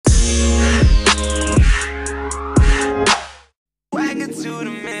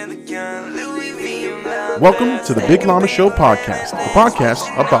Welcome to the Big Llama Show podcast, the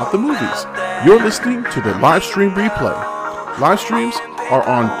podcast about the movies. You're listening to the live stream replay. Live streams are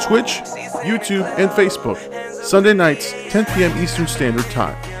on Twitch, YouTube, and Facebook. Sunday nights, 10 p.m. Eastern Standard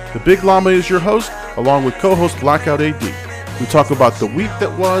Time. The Big Llama is your host, along with co-host Blackout AD. We talk about the week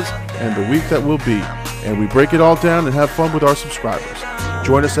that was and the week that will be, and we break it all down and have fun with our subscribers.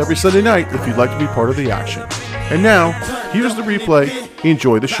 Join us every Sunday night if you'd like to be part of the action. And now, here's the replay.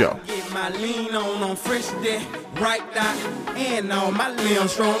 Enjoy the show.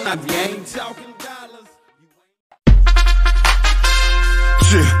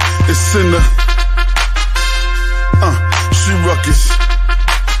 It's in the she ruckus.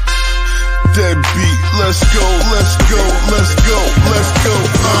 Dead beat. Let's go, let's go, let's go, let's go.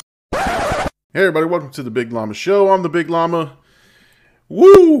 Hey everybody, welcome to the Big Llama Show. I'm the Big Llama.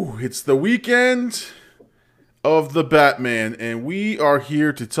 Woo! It's the weekend of the Batman, and we are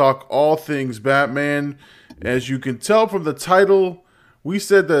here to talk all things Batman. As you can tell from the title, we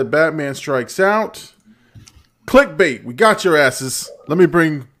said that Batman Strikes Out. Clickbait, we got your asses. Let me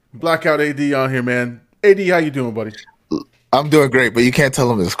bring Blackout AD on here, man. AD, how you doing, buddy? I'm doing great, but you can't tell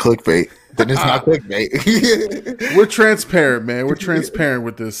them it's clickbait. Then it's not clickbait. We're transparent, man. We're transparent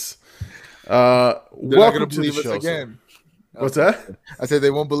with this. Welcome to the show. Again. What's that? I said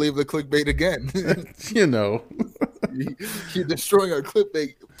they won't believe the clickbait again. You know. You're destroying our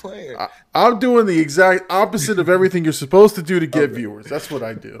clickbait plan. I'm doing the exact opposite of everything you're supposed to do to get viewers. That's what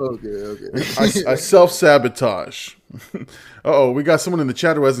I do. Okay. I self-sabotage. Uh-oh, we got someone in the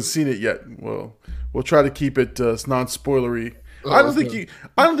chat who hasn't seen it yet. Well, we'll try to keep it non-spoilery. I don't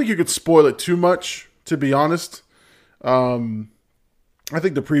think you could spoil it too much, to be honest. I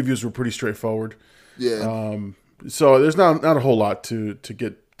think the previews were pretty straightforward. Yeah. So there's not a whole lot to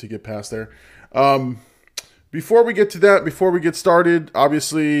get past there. Before we get to that, before we get started,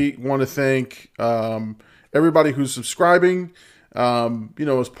 obviously want to thank everybody who's subscribing.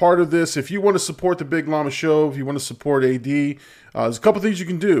 As part of this, if you want to support the Big Llama Show, if you want to support AD, there's a couple things you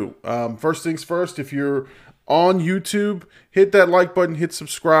can do. First things first, if you're on YouTube, hit that like button, hit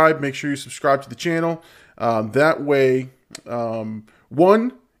subscribe. Make sure you subscribe to the channel. That way,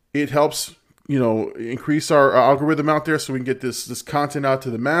 one, it helps increase our algorithm out there so we can get this content out to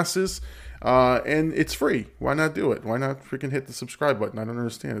the masses. And it's free. Why not do it? Why not freaking hit the subscribe button? I don't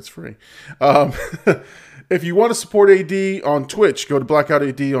understand. It's free. If you want to support AD on Twitch, go to Blackout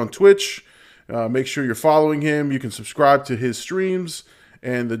AD on Twitch. Make sure you're following him. You can subscribe to his streams.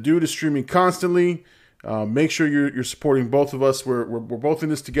 And the dude is streaming constantly. Make sure you're supporting both of us. We're both in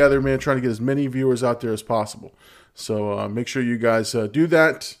this together, man, trying to get as many viewers out there as possible. So make sure you guys do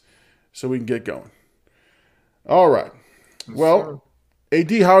that so we can get going. All right. Well, AD,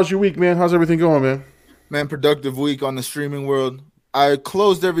 how's your week, man? How's everything going, man? Man, productive week on the streaming world. I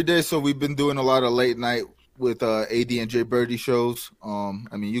closed every day, so we've been doing a lot of late night with AD and Jay Birdie shows.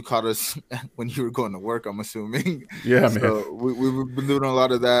 You caught us when you were going to work, I'm assuming. Yeah, man. So we've been doing a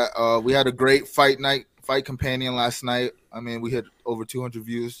lot of that. We had a great fight companion last night. We had over 200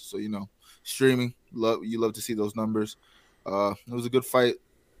 views, so streaming. You love to see those numbers. It was a good fight.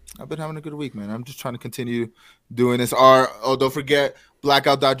 I've been having a good week, man. I'm just trying to continue doing this. Don't forget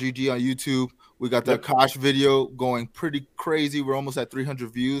blackout.gg on YouTube. We got the Kosh video going pretty crazy. We're almost at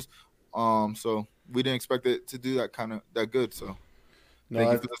 300 views. So we didn't expect it to do that good. So thank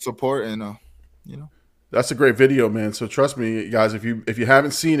you for the support and That's a great video, man. So trust me, guys, if you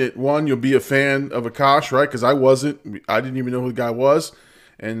haven't seen it, one, you'll be a fan of Akash, right? Because I wasn't. I didn't even know who the guy was.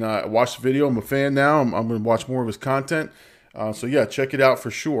 And I watched the video. I'm a fan now. I'm going to watch more of his content. So yeah, check it out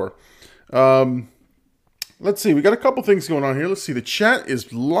for sure. Let's see. We got a couple things going on here. Let's see. The chat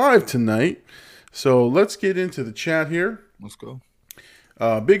is live tonight. So let's get into the chat here. Let's go.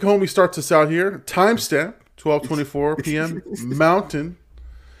 Big Homie starts us out here. Timestamp, 12:24 p.m. Mountain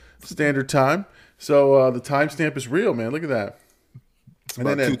Standard Time. So the timestamp is real, man. Look at that. It's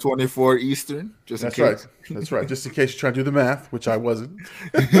about 2:24 Eastern. That's right. That's right. Just in case you're trying to do the math, which I wasn't.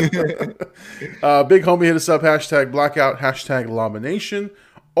 Big Homie hit us up. # Blackout. # LLAMA.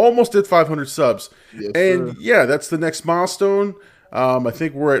 Almost at 500 subs. Yes, and sir. Yeah, that's the next milestone. I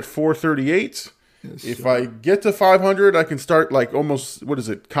think we're at 438. Yes, if sir. I get to 500, I can start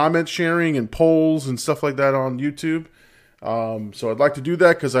comment sharing and polls and stuff like that on YouTube. So I'd like to do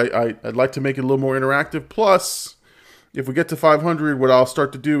that because I'd like to make it a little more interactive. Plus, if we get to 500, what I'll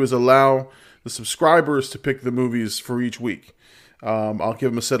start to do is allow the subscribers to pick the movies for each week. I'll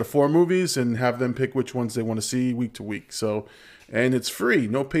give them a set of 4 movies and have them pick which ones they want to see week to week. And it's free.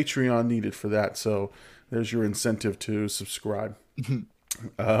 No Patreon needed for that. So there's your incentive to subscribe.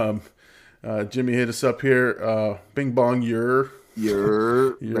 Jimmy hit us up here. Bing bong, you're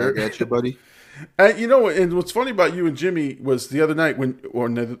back at you, buddy. And you know, and what's funny about you and Jimmy was the other night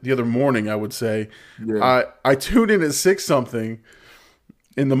the other morning, I would say, Yeah. I tuned in at 6 something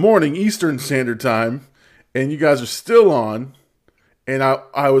in the morning Eastern Standard Time, and you guys are still on, and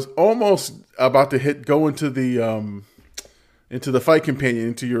I was almost about to go into the fight companion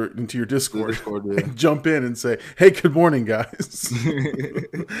into your Discord, Yeah. and jump in and say, "Hey, good morning, guys."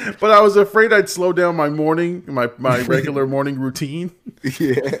 But I was afraid I'd slow down my regular morning routine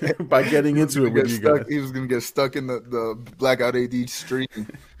Yeah. by getting into it with you guys. He was gonna get stuck in the Blackout AD stream.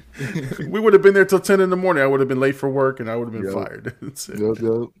 We would have been there till 10 in the morning. I would have been late for work, and I would have been fired. That's it.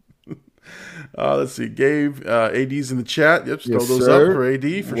 Yep. Let's see. Gabe, AD's in the chat. Yep, throw Yes, those sir. up for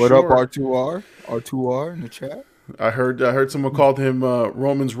AD for What sure. up, R2R? R2R in the chat. I heard someone called him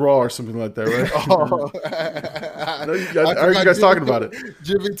Roman's Raw or something like that, right? Oh. I heard you guys talking about it.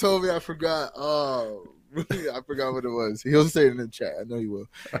 Jimmy told me I forgot. Oh, I forgot what it was. He'll say it in the chat. I know he will.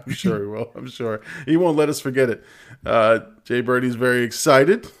 I'm sure he will. I'm sure. He won't let us forget it. Jay Birdie's very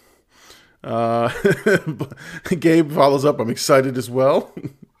excited. Gabe follows up, I'm excited as well.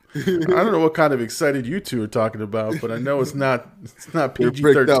 I don't know what kind of excited you two are talking about, but I know it's not They're PG-13.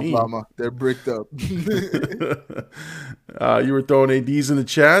 bricked up, mama. They're bricked up. You were throwing ADs in the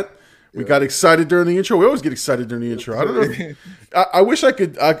chat. We got excited during the intro. We always get excited during the intro. I don't know. I wish I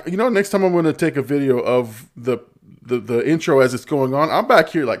could. Next time I'm going to take a video of the intro as it's going on. I'm back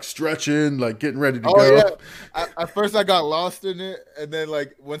here like stretching, like getting ready to go. Yeah. At first I got lost in it, and then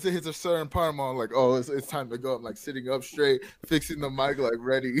like once it hits a certain part, I'm like, oh, it's time to go. I'm like sitting up straight, fixing the mic, like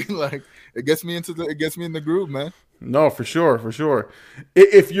ready. Like it gets me in the groove, man. No, for sure.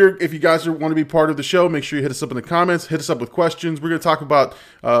 If you guys want to be part of the show, make sure you hit us up in the comments. Hit us up with questions. We're going to talk about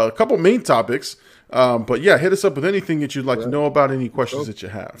a couple main topics. But yeah, hit us up with anything that you'd like to know about, any questions that you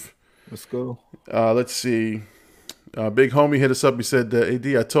have. Let's go. Let's see. Big homie hit us up. He said,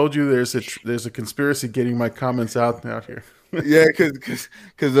 "AD, I told you there's a conspiracy getting my comments out here." Yeah, because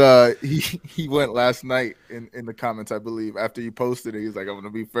he went last night in the comments, I believe, after you posted it. He's like, I'm gonna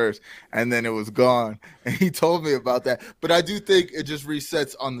be first, and then it was gone. And he told me about that. But I do think it just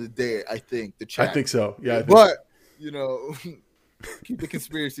resets on the day. I think the chat. I think so. Yeah, but keep the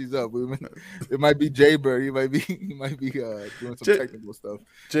conspiracies up. It might be Jay Bird. He might be doing some technical stuff.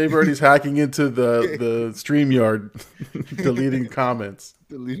 Jay Birdie's hacking into the StreamYard, deleting comments.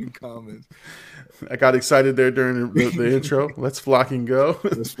 I got excited there during the intro. Let's flock and go.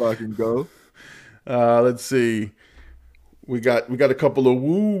 Let's see. We got a couple of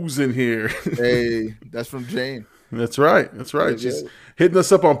woos in here. Hey, that's from Jane. That's right. She's hitting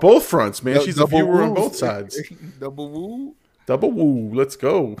us up on both fronts, man. She's a viewer on both sides. Double woo. Let's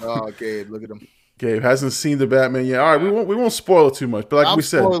go. Oh, Gabe, look at him. Gabe hasn't seen the Batman yet. All right, we won't spoil it too much. But like we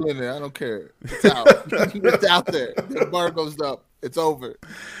said, I'm spoiling it. I don't care. It's out. It's out there. The embargo's up. It's over.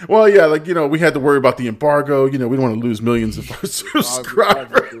 Well, yeah, we had to worry about the embargo. We don't want to lose millions of our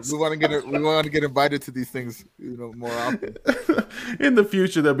subscribers. We want to get invited to these things, more often. In the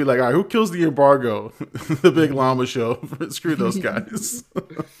future, they'll be like, all right, who kills the embargo? The Big Llama Show. Screw those guys.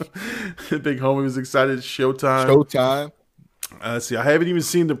 The Big homie was excited. Showtime. Let's see. I haven't even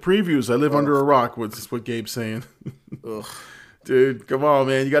seen the previews. I live under a rock. What's what Gabe's saying? Ugh. Dude, come on,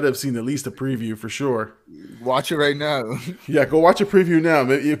 man. You got to have seen at least a preview for sure. Watch it right now. Yeah, go watch a preview now.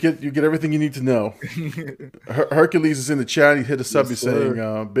 You get everything you need to know. Hercules is in the chat. He hit us up. He's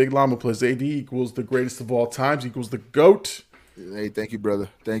saying Big Llama plays AD equals the greatest of all times, equals the GOAT. Hey, thank you, brother.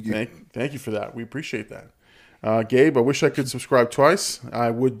 Thank you. Thank you for that. We appreciate that. Gabe, I wish I could subscribe twice. I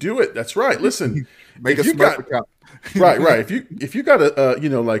would do it. That's right. Listen, make a Smurf account. Right. If you got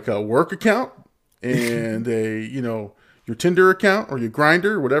a work account and your Tinder account or your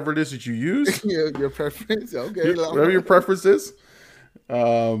Grindr, whatever it is that you use, your preference, okay, whatever your preference is,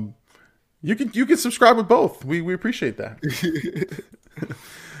 you can subscribe with both. We appreciate that.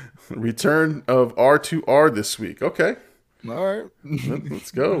 Return of R2R this week. Okay, all right, let's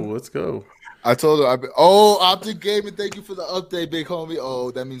go. I told her, Optic Gaming, thank you for the update, big homie. Oh,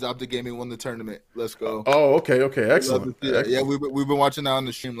 that means Optic Gaming won the tournament. Let's go. Oh, okay, excellent. Yeah, we've been watching that on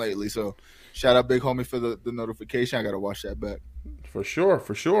the stream lately, so shout out big homie for the notification. I got to watch that back. For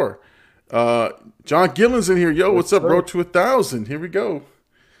sure. John Gillen's in here. Yo, what's up, bro? To 1,000. Here we go.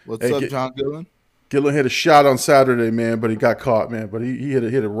 What's up, John Gillen? Gillen hit a shot on Saturday, man, but he got caught, man. But he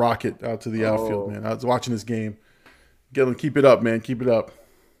hit a rocket out to the outfield, man. I was watching this game. Gillen, keep it up, man. Keep it up.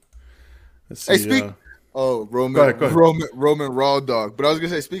 Let's see. Roman Raw Dog. But I was gonna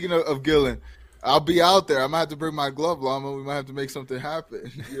say, speaking of Gillen, I'll be out there. I might have to bring my glove, Llama. We might have to make something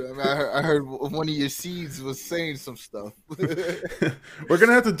happen. You know, I heard one of your seeds was saying some stuff. We're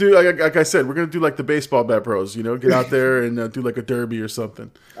gonna have to do like I said. We're gonna do like the baseball bat pros. You know, get out there and do like a derby or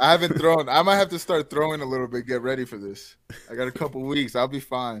something. I haven't thrown. I might have to start throwing a little bit. Get ready for this. I got a couple weeks. I'll be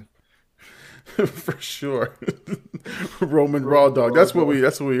fine. For sure. Roman Raw Dog. That's what we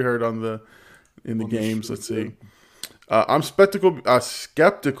heard in the games. Let's see. I'm skeptical, not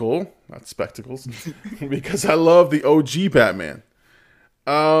spectacles, because I love the OG Batman.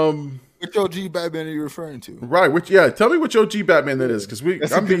 Which OG Batman are you referring to? Right. Tell me which OG Batman that is,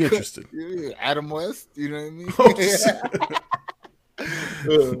 because I'm being interested. Adam West. You know what I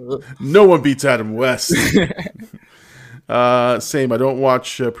mean? No one beats Adam West. Same. I don't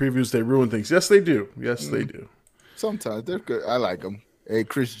watch previews. They ruin things. Yes, they do. They do. Sometimes they're good. I like them. Hey,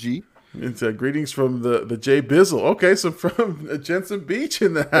 Chris G. It's greetings from the Jay Bizzle. Okay, so from Jensen Beach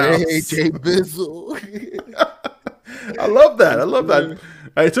in the house. Hey, Jay Bizzle. I love that.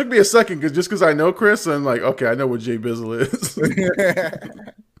 It took me a second because I know Chris, I'm like, okay, I know what Jay Bizzle is.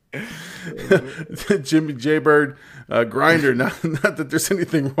 Jimmy J Bird Grinder. Not that there's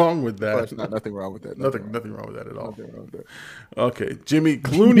anything wrong with that. There's nothing wrong with that. Nothing wrong with that at all. Okay, Jimmy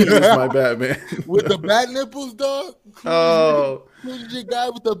Clooney is my Batman. With the bat nipples, dog. Oh, Clooney guy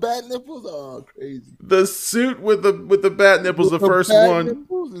with the bat nipples. Oh, crazy. The suit with the bat nipples. The first one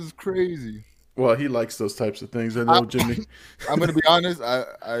nipples is crazy. Well, he likes those types of things. I know, Jimmy. I'm gonna be honest.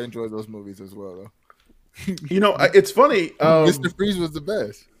 I enjoy those movies as well, though. You know, it's funny. Mr. Freeze was the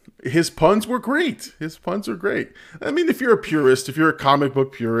best. His puns were great. I mean, if you're a purist, if you're a comic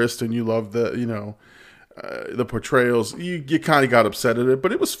book purist and you love the portrayals, you kind of got upset at it,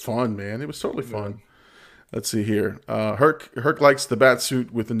 but it was fun, man. It was totally fun. Yeah. Let's see here. Herc likes the bat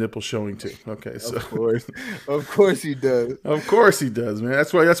suit with the nipple showing too. Okay, so of course he does. Of course he does, man.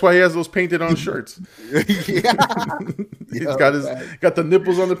 That's why he has those painted on shirts. Yeah. He's got the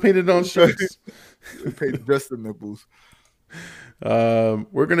nipples on the painted on shirts. Just the nipples.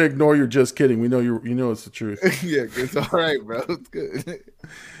 We're gonna ignore your just kidding. We know you know it's the truth. Yeah, it's all right, bro. It's good.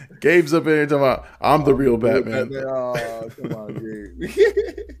 Gabe's up in here talking about I'm the real Batman. Oh, come on, Gabe.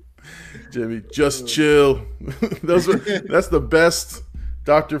 Jimmy, just chill. That's the best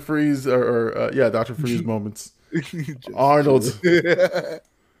Dr. Freeze Dr. Freeze moments. Arnold.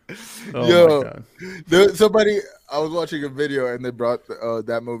 Oh my God. Somebody, I was watching a video and they brought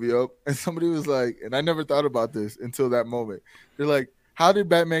that movie up, and somebody was like, and I never thought about this until that moment. They're like, how did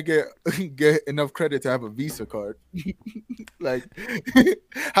Batman get enough credit to have a Visa card? Like,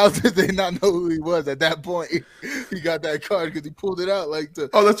 how did they not know who he was at that point? He got that card because he pulled it out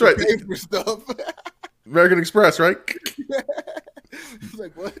that's right. Pay for stuff. American Express, right? It's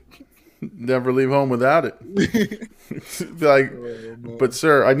like, what? Never leave home without it. Like, but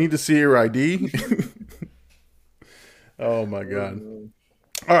sir, I need to see your ID. Oh my God.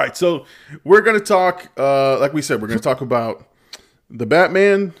 All right, so we're gonna talk. Like we said, we're gonna talk about the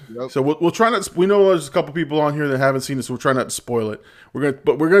Batman. Yep. So we'll try not. We know there's a couple people on here that haven't seen it, so we'll try not to spoil it. We're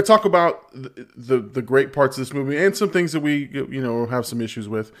gonna talk about the great parts of this movie and some things that we have some issues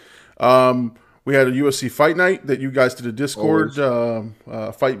with. We had a UFC fight night that you guys did a Discord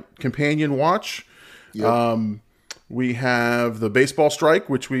fight companion watch. Yep. We have the baseball strike,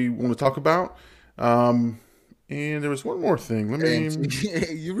 which we want to talk about. And there was one more thing.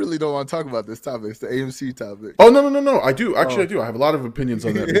 You really don't want to talk about this topic. It's the AMC topic. Oh, no. I do. Actually, I do. I have a lot of opinions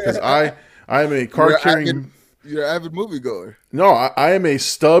on that because I am a card-carrying... You're an avid moviegoer. No, I am a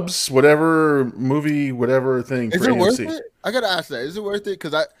Stubbs, whatever movie, whatever thing for AMC. Is it worth it? I got to ask that. Is it worth it?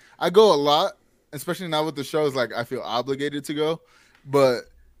 Because I go a lot, especially now with the shows. Like, I feel obligated to go. But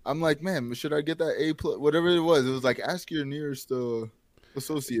I'm like, man, should I get that A+? Whatever it was like, ask your nearest...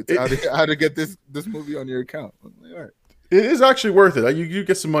 associates how to get this movie on your account. I'm like, all right. It is actually worth it. You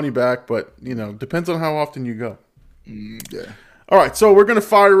get some money back, but depends on how often you go. Yeah. All right, so we're gonna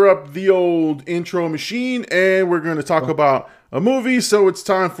fire up the old intro machine, and we're gonna talk about a movie. So it's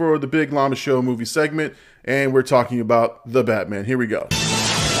time for the Big Llama Show movie segment, and we're talking about the Batman. Here we go.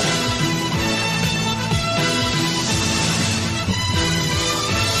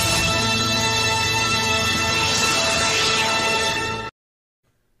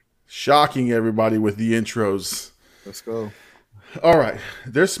 Shocking everybody with the intros. Let's go. All right.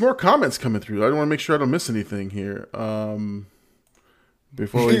 There's some more comments coming through. I want to make sure I don't miss anything here.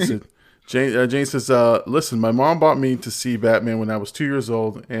 Before we said, Jane says, listen, my mom bought me to see Batman when I was 2 years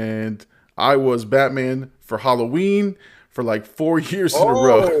old, and I was Batman for Halloween for like 4 years in a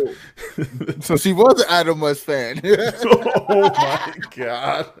row. So she was an Adam West fan. Oh my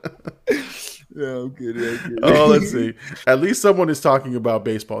God. Yeah, I'm kidding. Oh, let's see. At least someone is talking about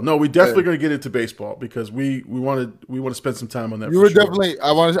baseball. No, we definitely going to get into baseball because we want to spend some time on that. You were definitely.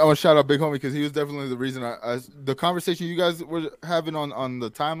 I want to shout out Big Homie because he was definitely the reason. The conversation you guys were having on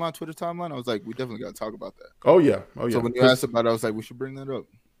the timeline, Twitter timeline. I was like, we definitely got to talk about that. Oh yeah. So when you asked about it, I was like, we should bring that up.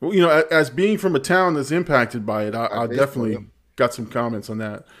 Well, as being from a town that's impacted by it, I definitely got some comments on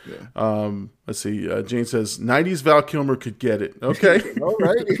that. Yeah. Let's see. Jane says 90s Val Kilmer could get it. Okay. All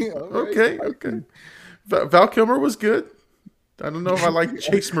right. Okay. Val Kilmer was good. I don't know if I like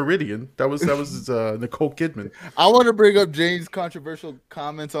Chase Meridian. That was Nicole Kidman. I want to bring up Jane's controversial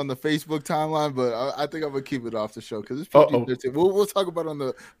comments on the Facebook timeline, but I think I'm gonna keep it off the show because it's PG-13. We'll talk about it on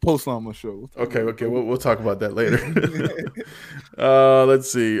the post-LLAMA show. We'll talk about that later.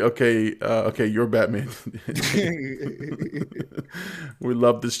 Let's see. Okay, you're Batman. We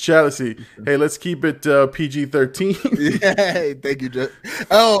love this chat. Let's see. Hey, let's keep it PG-13. Yeah, thank you, Jeff.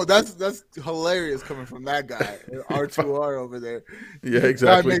 Oh, that's hilarious coming from that guy, R2R over there. Yeah,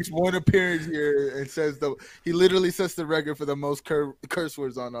 exactly. Guy makes one appearance here and says he literally sets the record for the most curse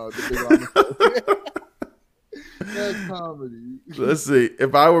words on the Big Homie. That's comedy. Let's see.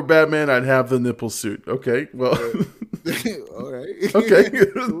 If I were Batman, I'd have the nipple suit. Okay, well. All right. Okay.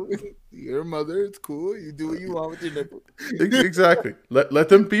 Cool. Your mother, it's cool. You do what you want with your nipple. Exactly. Let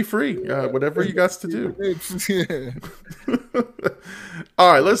them be free. Whatever you got to do. Yeah.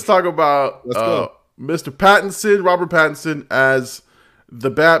 All right, let's talk about Mr. Pattinson, Robert Pattinson as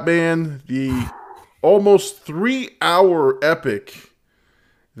the Batman, the almost 3-hour epic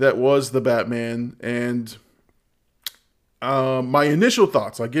that was the Batman, and my initial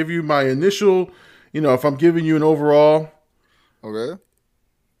thoughts. I'll give you my initial, if I'm giving you an overall. Okay.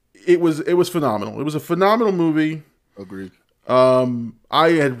 It was phenomenal. It was a phenomenal movie. Agreed. I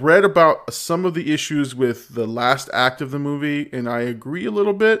had read about some of the issues with the last act of the movie, and I agree a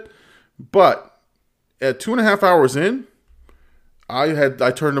little bit, but at 2.5 hours in,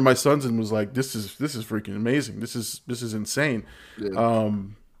 I turned to my sons and was like, "This is freaking amazing. This is insane." Yeah.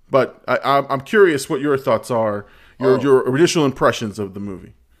 But I'm curious what your thoughts are, your initial impressions of the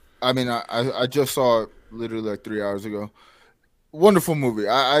movie. I mean, I just saw it literally like 3 hours ago. Wonderful movie.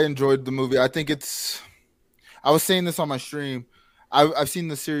 I enjoyed the movie. I think I was saying this on my stream. I've seen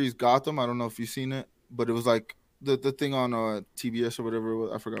the series Gotham. I don't know if you've seen it, but it was like the thing on TBS or whatever it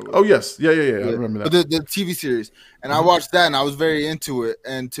was. I forgot what. Oh yes, yeah. I remember that. But the TV series, and I watched that, and I was very into it.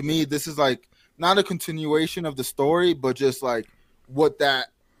 And to me, this is like not a continuation of the story, but just like what that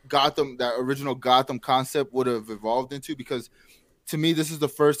original Gotham concept would have evolved into. Because to me, this is the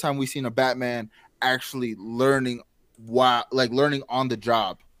first time we've seen a Batman actually learning on the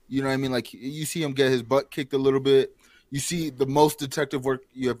job. You know what I mean? Like you see him get his butt kicked a little bit. You see the most detective work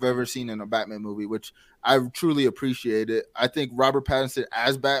you have ever seen in a Batman movie, which I truly appreciate it. I think Robert Pattinson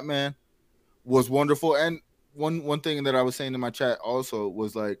as Batman was wonderful. And one thing that I was saying in my chat also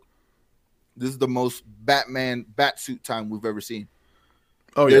was like, this is the most Batman batsuit time we've ever seen.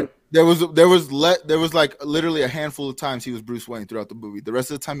 Oh yeah. There was like literally a handful of times he was Bruce Wayne throughout the movie. The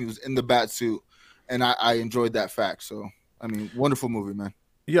rest of the time he was in the batsuit, and I enjoyed that fact. So I mean, wonderful movie, man.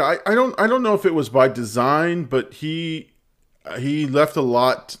 Yeah, I don't know if it was by design, but he left a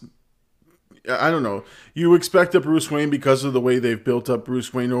lot. I don't know. You expect a Bruce Wayne because of the way they've built up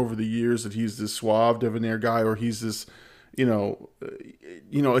Bruce Wayne over the years, that he's this suave, debonair guy, or he's this,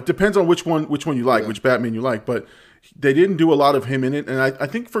 it depends on which one you like, which Batman you like. But they didn't do a lot of him in it, and I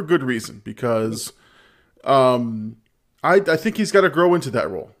think for good reason, because I think he's got to grow into that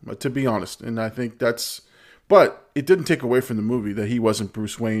role, to be honest, and I think that's. But it didn't take away from the movie that he wasn't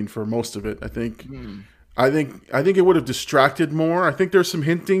Bruce Wayne for most of it. I think it would have distracted more. I think there's some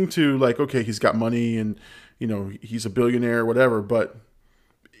hinting to like, okay, he's got money and he's a billionaire or whatever. But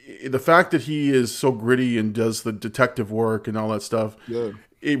the fact that he is so gritty and does the detective work and all that stuff,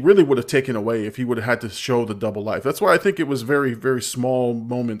 it really would have taken away if he would have had to show the double life. That's why I think it was very, very small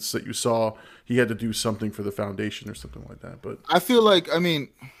moments that you saw he had to do something for the foundation or something like that. But I feel like, I mean.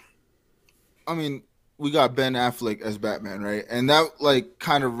 We got Ben Affleck as Batman, right? And that like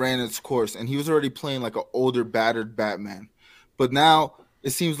kind of ran its course, and he was already playing like an older, battered Batman. But now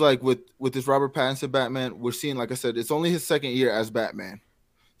it seems like with this Robert Pattinson Batman, we're seeing, like I said, it's only his second year as Batman.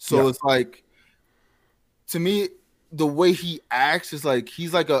 So it's like, to me, the way he acts is like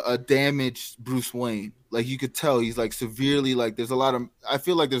he's like a damaged Bruce Wayne. Like you could tell he's like severely, like there's a lot of, I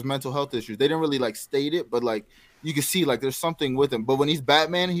feel like there's mental health issues. They didn't really like state it, but like you can see like there's something with him. But when he's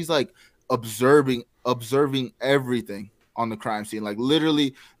Batman, he's like observing everything on the crime scene, like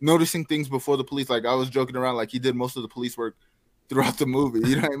literally noticing things before the police. Like I was joking around, like he did most of the police work throughout the movie.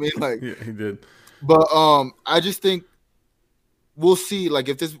 You know what I mean? Like yeah, he did. But I just think we'll see. Like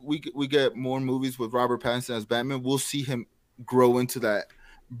if we get more movies with Robert Pattinson as Batman, we'll see him grow into that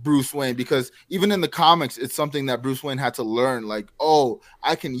Bruce Wayne, because even in the comics, it's something that Bruce Wayne had to learn. Like, oh,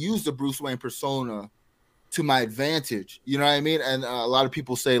 I can use the Bruce Wayne persona to my advantage. You know what I mean? And a lot of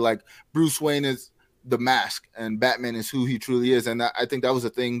people say like Bruce Wayne is the mask and Batman is who he truly is. And I think that was a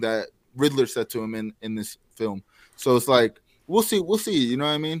thing that Riddler said to him in this film. So it's like, we'll see. You know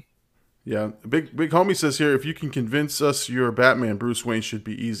what I mean? Yeah. Big homie says here, if you can convince us you're Batman, Bruce Wayne should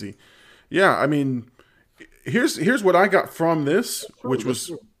be easy. Yeah. I mean, here's what I got from this,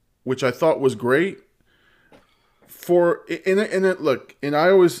 which I thought was great. I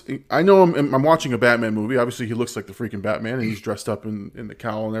know I'm watching a Batman movie. Obviously, he looks like the freaking Batman, and he's dressed up in the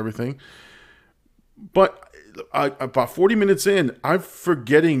cowl and everything. But about 40 minutes in, I'm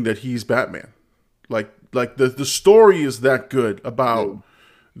forgetting that he's Batman. Like the story is that good about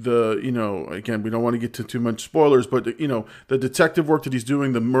again, we don't want to get to too much spoilers, but the detective work that he's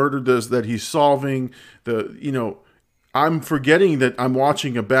doing, the murder that he's solving, I'm forgetting that I'm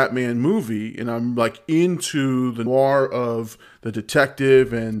watching a Batman movie, and I'm like into the noir of the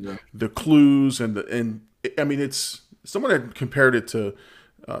detective and the clues and I mean, it's someone had compared it to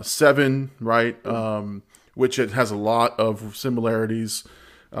Seven, right? Which it has a lot of similarities.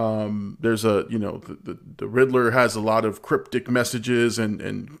 There's the Riddler has a lot of cryptic messages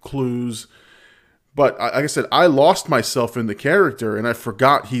and clues. But like I said, I lost myself in the character, and I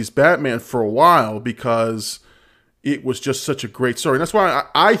forgot he's Batman for a while because it was just such a great story. And that's why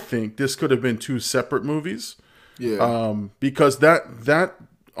I think this could have been two separate movies. Yeah. Because that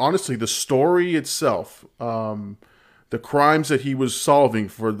honestly, the story itself, the crimes that he was solving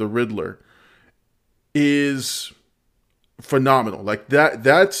for the Riddler is phenomenal. Like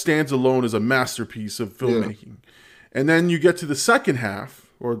that stands alone as a masterpiece of filmmaking. Yeah. And then you get to the second half,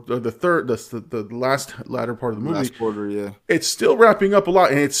 or the third, the latter part of the movie. Last quarter, yeah. It's still wrapping up a lot,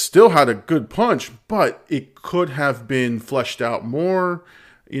 and it still had a good punch, but it could have been fleshed out more.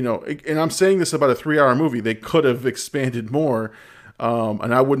 And I'm saying this about a 3-hour movie. They could have expanded more,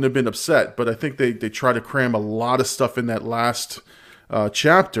 and I wouldn't have been upset. But I think they try to cram a lot of stuff in that last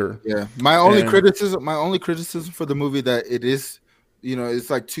chapter. Yeah. My only criticism for the movie that it is, it's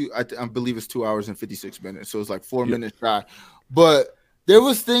like I believe it's 2 hours and 56 minutes. So it's like 4 minutes shy. But there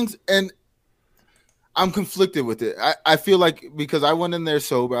was things, and I'm conflicted with it. I feel like because I went in there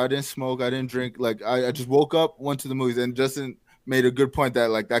sober, I didn't smoke, I didn't drink. Like I just woke up, went to the movies, and Justin made a good point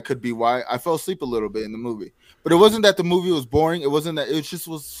that like that could be why I fell asleep a little bit in the movie. But it wasn't that the movie was boring. It wasn't that it just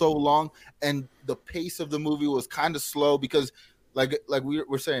was so long, and the pace of the movie was kind of slow because like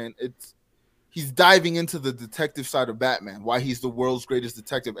we're saying, he's diving into the detective side of Batman, why he's the world's greatest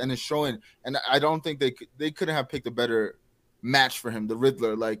detective, and it's showing. And I don't think they couldn't have picked a better match for him, the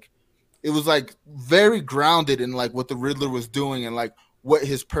Riddler. Like it was like very grounded in like what the Riddler was doing and like what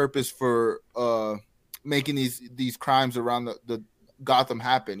his purpose for making these crimes around the Gotham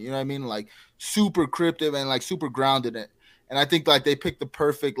happen. You know what I mean? Like super cryptic and like super grounded. And I think like they picked the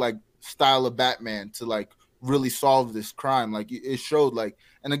perfect like style of Batman to like really solve this crime. Like it showed like,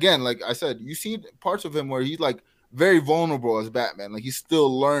 and again, like I said, you see parts of him where he's like very vulnerable as Batman. Like he's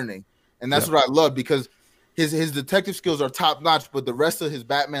still learning. And that's what I love, because his detective skills are top notch, but the rest of his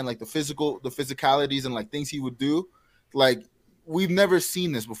Batman, like the physicalities and like things he would do, like we've never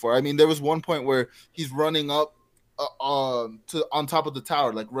seen this before. I mean, there was one point where he's running up on top of the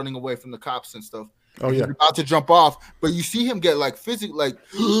tower, like running away from the cops and stuff. Oh yeah, he's about to jump off, but you see him get like physically, like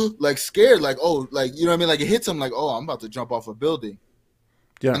like scared, like oh, like you know what I mean, like it hits him, like oh, I'm about to jump off a building.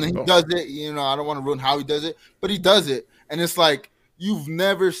 Yeah, and then he does it. I don't want to ruin how he does it, but he does it, and it's like you've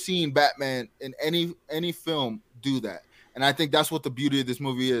never seen Batman in any film do that, and I think that's what the beauty of this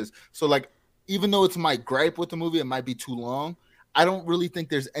movie is. So like, even though it's my gripe with the movie, it might be too long. I don't really think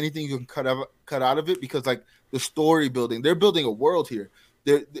there's anything you can cut out of it, because like the story building, they're building a world here.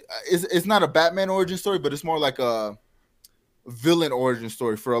 It's not a Batman origin story, but it's more like a villain origin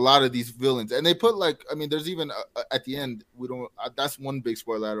story for a lot of these villains. And they put like, I mean, there's even at the end, that's one big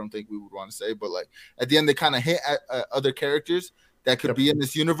spoiler I don't think we would want to say, but like at the end they kind of hit at other characters that could be in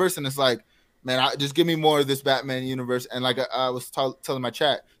this universe, and it's like, man, just give me more of this Batman universe. And like I was telling my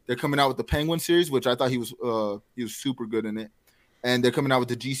chat, they're coming out with the Penguin series, which I thought he was super good in it. And they're coming out with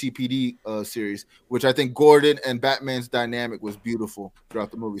the GCPD series, which I think Gordon and Batman's dynamic was beautiful throughout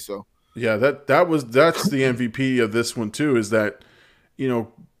the movie. So yeah, that's the MVP of this one too, is that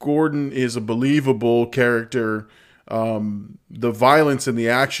Gordon is a believable character. The violence and the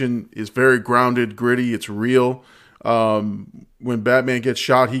action is very grounded, gritty. It's real. When Batman gets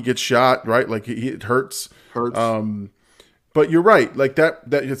shot, he gets shot, right? Like it hurts. But you're right. Like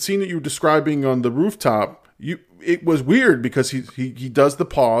that scene that you were describing on the rooftop, it was weird because he does the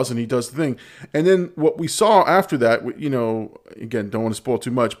pause and he does the thing, and then what we saw after that, you know, again, don't want to spoil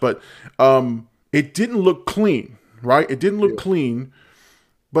too much, but it didn't look clean, right? It didn't look clean.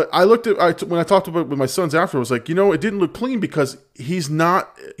 But I looked at when I talked about it with my sons after, I was like, you know, it didn't look clean because he's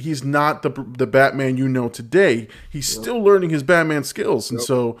not the Batman you know today. He's still learning his Batman skills, and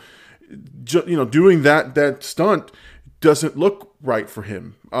so you know, doing that stunt doesn't look right for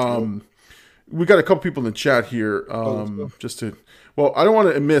him. We got a couple people in the chat here. Just to, well, I don't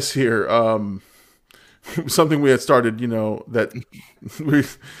want to miss here. Something we had started, you know, that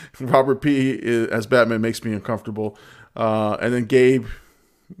Robert P. as Batman makes me uncomfortable, and then Gabe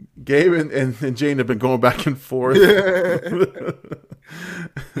and Jane have been going back and forth.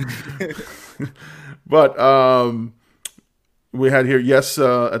 But we had here, yes,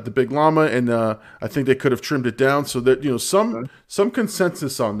 at the Big Llama, and I think they could have trimmed it down so that, you know, some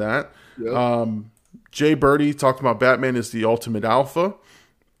consensus on that. Yep. Jay Birdie talked about Batman is the ultimate alpha.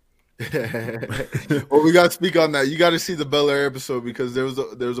 Well, we got to speak on that. You got to see the Bel Air episode because there was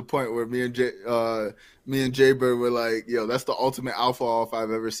a point where me and Jay Bird were like, "Yo, that's the ultimate alpha off I've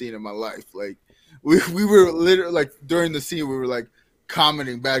ever seen in my life." Like, we were literally like during the scene, we were like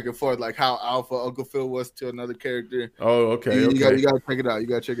commenting back and forth, like how alpha Uncle Phil was to another character. Oh, okay. You got to check it out. You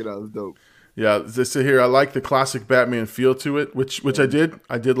got to check it out. It's dope. Yeah, just to hear, I like the classic Batman feel to it, which I did.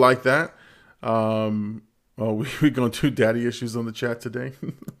 I did like that. Oh, we going to daddy issues on the chat today.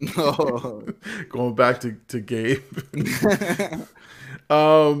 Going back to Gabe.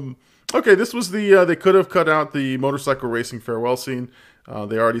 Okay, this was the they could have cut out the motorcycle racing farewell scene.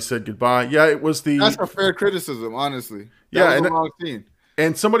 They already said goodbye. Yeah, it was the. That's a fair criticism, honestly. That was a long scene.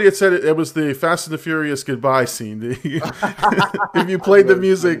 And somebody had said it was the Fast and the Furious goodbye scene. If you played the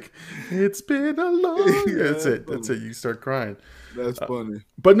music, it's been a long. Yeah, that's it. That's it. You start crying. That's funny.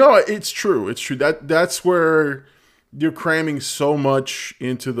 But no, it's true. It's true. That's where you're cramming so much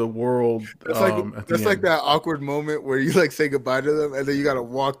into the world. That's like that awkward moment where you like say goodbye to them and then you got to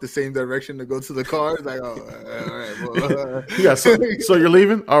walk the same direction to go to the car. It's like, oh, all right. Well, yeah. So you're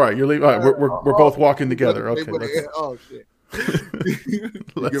leaving. All right, you're leaving. All right, we're both walking together. Okay. Oh shit.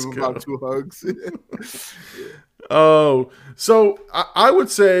 Let's give them about 2 hugs. Oh, so I would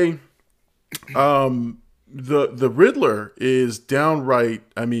say, the Riddler is downright,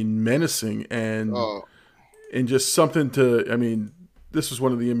 I mean, menacing and just something to, I mean, this was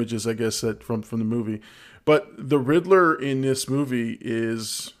one of the images, I guess, that from the movie. But the Riddler in this movie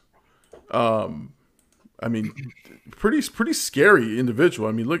is, I mean, pretty scary individual.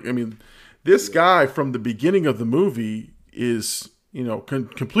 I mean, look, I mean, this guy from the beginning of the movie is, you know,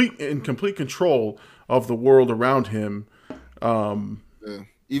 complete control of the world around him.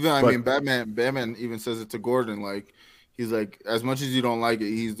 Even I mean, Batman even says it to Gordon, like he's like, as much as you don't like it,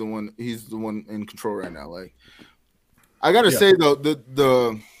 he's the one in control right now. Like, I gotta say though,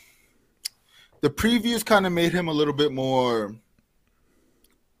 the previews kind of made him a little bit more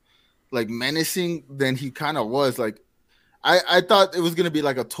like menacing than he kind of was. Like, I thought it was gonna be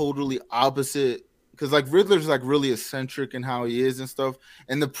like a totally opposite. Because like Riddler's like really eccentric in how he is and stuff,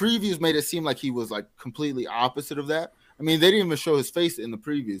 and the previews made it seem like he was like completely opposite of that. I mean, they didn't even show his face in the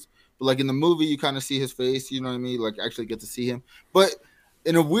previews, but like in the movie, you kind of see his face. You know what I mean? Like actually get to see him. But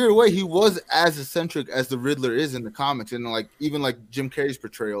in a weird way, he was as eccentric as the Riddler is in the comics, and like even like Jim Carrey's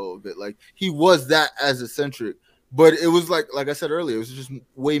portrayal of it, like he was that as eccentric. But it was like I said earlier, it was just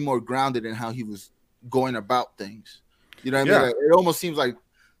way more grounded in how he was going about things. You know what I mean? Like, it almost seems like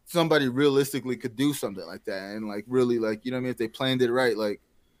somebody realistically could do something like that, and like really, like, you know what I mean, if they planned it right, like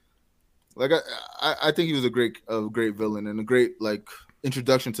I think he was a great villain and a great like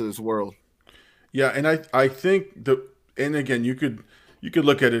introduction to this world. Yeah, and I think and again, you could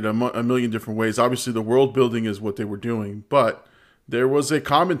look at it a million different ways. Obviously, the world building is what they were doing, but there was a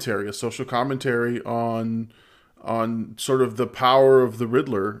social commentary on sort of the power of the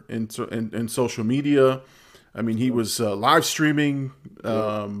Riddler in social media. I mean, he was live streaming.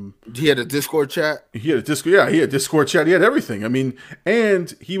 He had a Discord chat. He had a Discord chat. He had everything. I mean,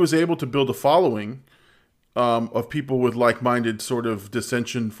 and he was able to build a following of people with like-minded sort of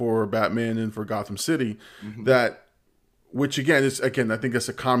dissension for Batman and for Gotham City. Mm-hmm. Which again, I think that's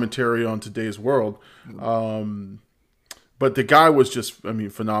a commentary on today's world. But the guy was just, I mean,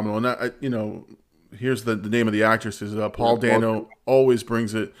 phenomenal. And here's the name of the actress is Paul Dano. Always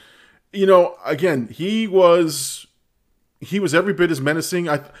brings it. You know, again, he was every bit as menacing.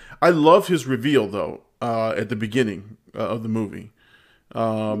 I love his reveal though at the beginning of the movie,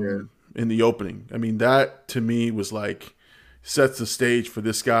 in the opening. I mean, that to me was like sets the stage for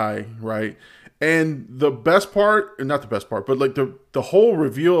this guy, right? And the best part, not the best part, but like the whole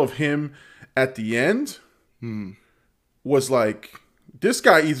reveal of him at the end, was like, this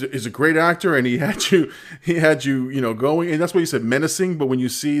guy is a great actor, and he had you, going, and that's what you said, menacing. But when you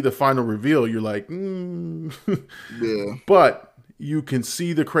see the final reveal, you're like, Yeah. But you can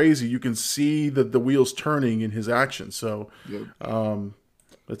see the crazy, you can see the wheels turning in his actions. So,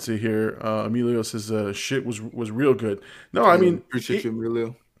 let's see here. Emilio says, "Shit was real good." No, I mean, appreciate you,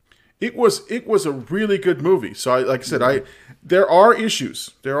 Emilio. It was a really good movie. So like I said, there are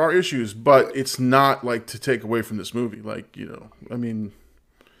issues, but it's not like to take away from this movie. Like, I mean,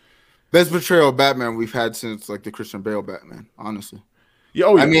 best portrayal of Batman we've had since like the Christian Bale Batman, honestly. Yeah,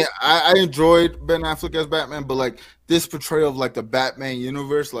 oh yeah. I mean, I enjoyed Ben Affleck as Batman, but like this portrayal of like the Batman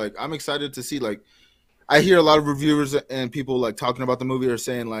universe, like I'm excited to see. Like, I hear a lot of reviewers and people like talking about the movie are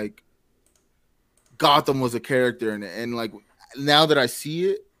saying like Gotham was a character in it, and like now that I see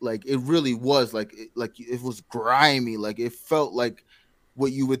it, like it really was like it was grimy, like it felt like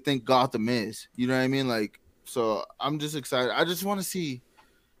what you would think Gotham is. You know what I mean? Like, so I'm just excited. I just want to see.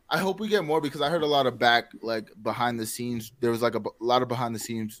 I hope we get more because I heard a lot of behind the scenes. There was like a lot of behind the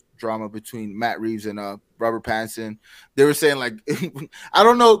scenes drama between Matt Reeves and Robert Pattinson. They were saying like I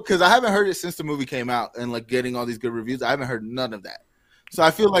don't know because I haven't heard it since the movie came out and like getting all these good reviews. I haven't heard none of that. So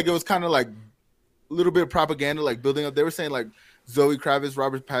I feel like it was kind of like a little bit of propaganda, like building up. They were saying like Zoe Kravitz,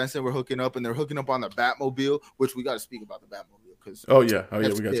 Robert Pattinson were hooking up, and they're hooking up on the Batmobile, which we got to speak about the Batmobile because we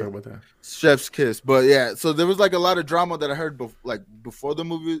got to talk about that. Chef's kiss, but yeah. So there was like a lot of drama that I heard before the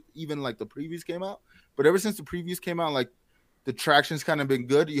movie, even like the previews came out. But ever since the previews came out, like the traction's kind of been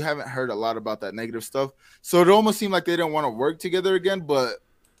good. You haven't heard a lot about that negative stuff, so it almost seemed like they didn't want to work together again. But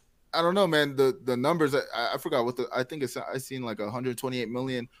I don't know, man. The numbers, I forgot what I think I seen like 128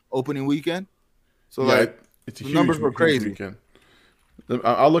 million opening weekend. So yeah, like it's the numbers were crazy. Weekend.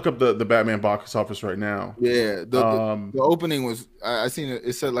 I'll look up the Batman box office right now. Yeah, the opening was I seen it.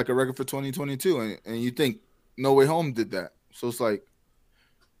 It said like a record for 2022, and you think No Way Home did that. So it's like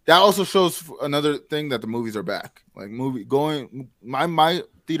that also shows another thing that the movies are back. Like my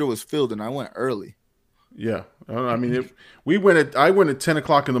theater was filled, and I went early. Yeah, I mean, I went at 10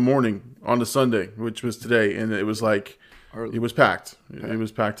 o'clock in the morning on the Sunday, which was today, and it was like early. It was packed. It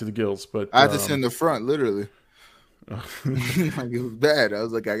was packed to the gills. But I had to sit in the front, literally. Like it was bad. I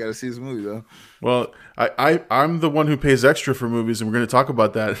was like, I gotta see this movie though. Well, I'm the one who pays extra for movies, and we're going to talk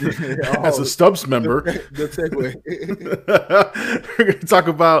about that as a Stubbs member. Good segue. We're going to talk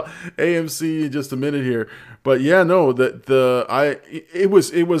about AMC in just a minute here, but yeah, no, it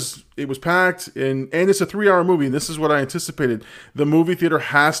was packed, and it's a 3-hour movie. And this is what I anticipated. The movie theater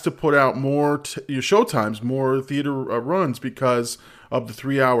has to put out more showtimes, more theater runs because of the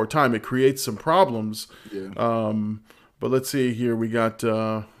 3-hour time. It creates some problems. Yeah. But let's see here. We got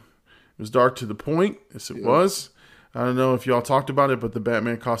it was dark to the point. Yes, it was. I don't know if y'all talked about it, but the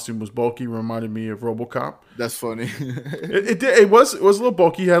Batman costume was bulky. Reminded me of RoboCop. That's funny. It was a little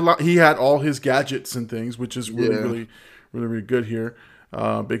bulky. He had all his gadgets and things, which is really good here.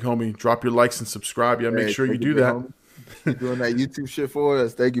 Big homie, drop your likes and subscribe. Yeah, make sure you do that. Doing that YouTube shit for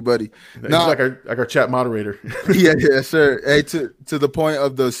us. Thank you, buddy. He's like our chat moderator. yeah, sure. Hey, to the point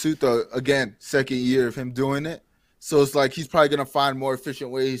of the suit though, again, second year of him doing it. So it's like he's probably gonna find more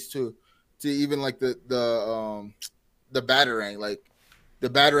efficient ways to even like the batarang, like the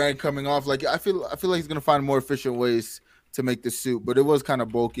batarang coming off. Like I feel like he's gonna find more efficient ways to make the suit, but it was kind of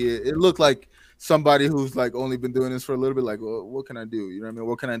bulky. It looked like somebody who's like only been doing this for a little bit. Like, well, what can I do? You know what I mean?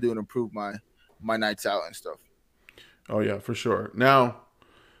 What can I do to improve my nights out and stuff? Oh yeah, for sure. Now,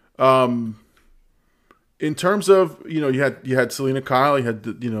 in terms of you had Selena Kyle, you had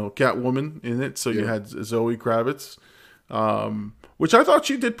Catwoman in it, so you had Zoe Kravitz, which I thought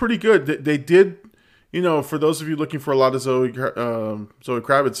she did pretty good. They did, for those of you looking for a lot of Zoe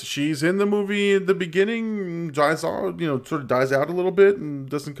Kravitz, she's in the movie at the beginning, dies out, sort of dies out a little bit and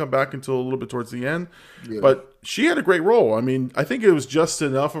doesn't come back until a little bit towards the end. Yeah. But she had a great role. I mean, I think it was just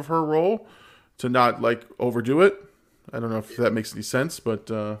enough of her role to not like overdo it. I don't know if that makes any sense,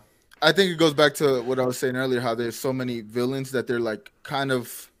 but I think it goes back to what I was saying earlier, how there's so many villains that they're like kind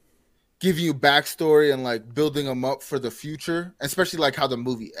of giving you backstory and like building them up for the future, especially like how the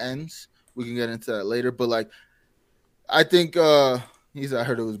movie ends. We can get into that later, but like I think I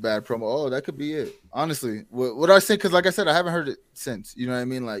heard it was bad promo. Oh, that could be it. Honestly, what I say, because like I said, I haven't heard it since. You know what I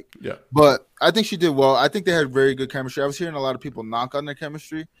mean? Like, yeah. But I think she did well. I think they had very good chemistry. I was hearing a lot of people knock on their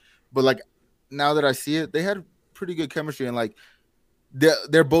chemistry, but like now that I see it, they had pretty good chemistry, and like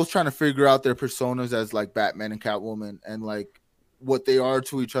they're both trying to figure out their personas as like Batman and Catwoman and like what they are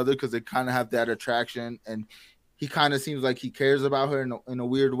to each other, because they kind of have that attraction, and he kind of seems like he cares about her in a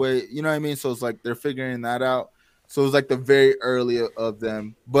weird way, you know what I mean? So it's like they're figuring that out. So it was like the very early of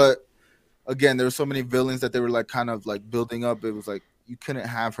them, but again, there were so many villains that they were like kind of like building up. It was like you couldn't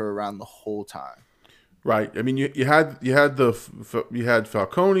have her around the whole time. Right. I mean, you had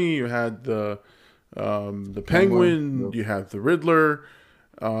Falcone, you had the Penguin, Yep. you had the Riddler.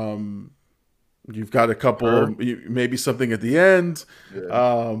 You've got a couple, maybe something at the end.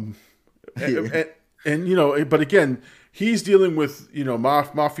 Yeah. And you know, but again, he's dealing with, you know,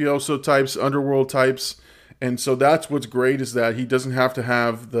 mafioso types, underworld types. And so that's what's great, is that he doesn't have to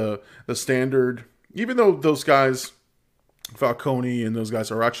have the standard, even though those guys, Falcone and those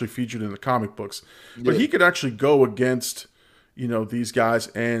guys, are actually featured in the comic books. But he could actually go against, you know, these guys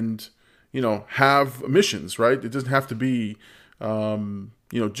and, you know, have missions, right? It doesn't have to be,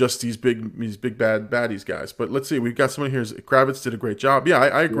 you know, just these big bad baddies guys. But let's see, we've got someone here. Kravitz did a great job. Yeah,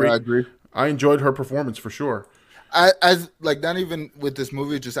 I agree. Yeah, I agree. I enjoyed her performance for sure. As like, not even with this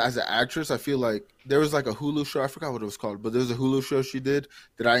movie, just as an actress, I feel like there was like a Hulu show, I forgot what it was called, but there was a Hulu show she did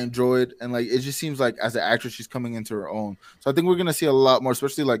that I enjoyed, and like it just seems like as an actress she's coming into her own. So I think we're gonna see a lot more,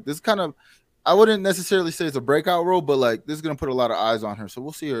 especially like this kind of, I wouldn't necessarily say it's a breakout role, but like this is gonna put a lot of eyes on her, so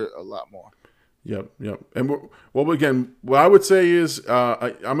we'll see her a lot more. Yep. And well, again, what I would say is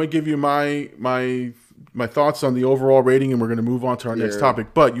I'm gonna give you my thoughts on the overall rating, and we're gonna move on to our next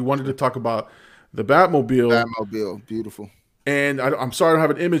topic. But you wanted to talk about the Batmobile. Batmobile, beautiful. And I'm sorry I don't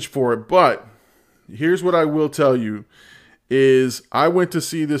have an image for it, but here's what I will tell you is I went to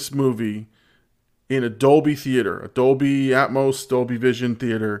see this movie in a Dolby theater, a Dolby Atmos, Dolby Vision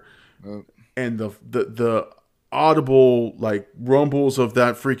theater, and the audible like rumbles of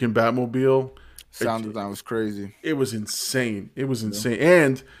that freaking Batmobile. Sound design was crazy. It was insane. It was insane.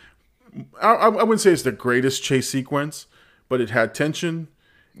 And I wouldn't say it's the greatest chase sequence, but it had tension.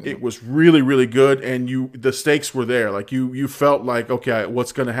 It was really, really good, and the stakes were there. Like you felt like, okay,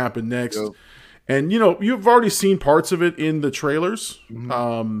 what's going to happen next? Yep. And you know, you've already seen parts of it in the trailers,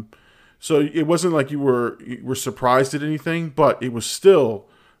 so it wasn't like you were surprised at anything, but it was still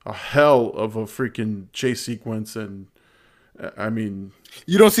a hell of a freaking chase sequence. And I mean,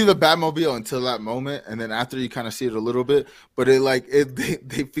 you don't see the Batmobile until that moment, and then after you kind of see it a little bit. But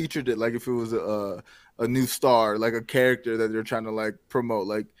they featured it like if it was a new star, like a character that they're trying to like promote.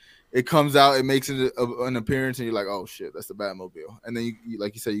 Like it comes out, it makes it an appearance, and you're like, oh shit, that's the Batmobile. And then you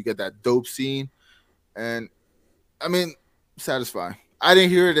like you said, you get that dope scene, and I mean, satisfying. I didn't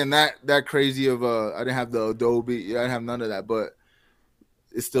hear it in that crazy of I didn't have the Adobe, I didn't have none of that, but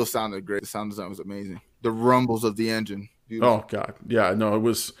it still sounded great. The sound design was amazing. The rumbles of the engine. Beautiful. Oh God, yeah, no, it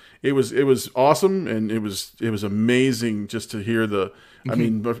was awesome, and it was amazing just to hear the. I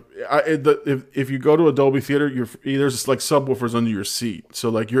mean, if you go to a Dolby theater, there's like subwoofers under your seat, so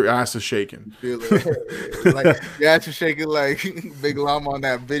like your ass is shaking. Feel it. Like your ass is shaking like Big Llama on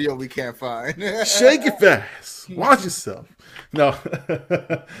that video we can't find. Shake it fast. Watch yourself. No, big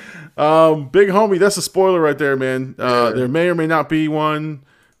homie, that's a spoiler right there, man. There may or may not be one.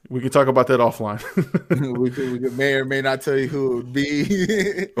 We can talk about that offline. we may or may not tell you who it would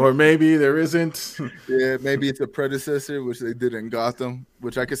be. Or maybe there isn't. Yeah, maybe it's a predecessor, which they did in Gotham,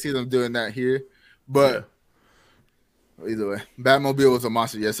 which I could see them doing that here. But either way, Batmobile was a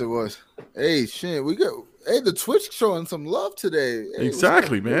monster. Yes, it was. Hey, shit, the Twitch showing some love today. Hey,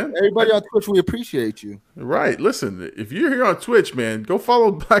 exactly, man. Everybody on Twitch, we appreciate you. Right. Listen, if you're here on Twitch, man, go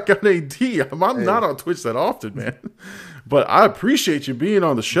follow Blackout AD. I'm not on Twitch that often, man. But I appreciate you being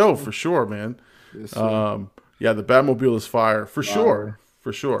on the show for sure, man. Yes, yeah, the Batmobile is fire for sure.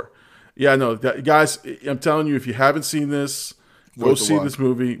 For sure. Yeah, no, guys, I'm telling you, if you haven't seen this, go see this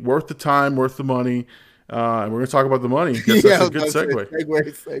movie. Worth the time, worth the money. And we're going to talk about the money. That's a good segue.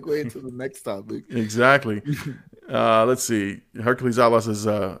 Segue into the next topic. Exactly. Let's see. Hercules Outlaw says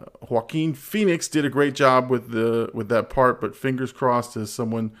Joaquin Phoenix did a great job with that part, but fingers crossed as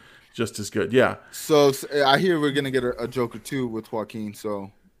someone just as good. Yeah. So I hear we're gonna get a Joker 2 with Joaquin,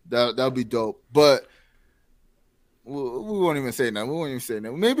 so that'll be dope. But we won't even say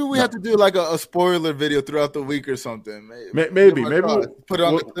that. Maybe we have to do like a spoiler video throughout the week or something. Maybe put it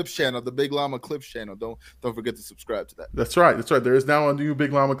on the Clips channel, the Big Llama Clips channel. Don't forget to subscribe to that. That's right. There is now a new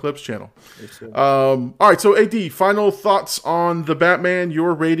Big Llama Clips channel. All right. So AD, final thoughts on the Batman.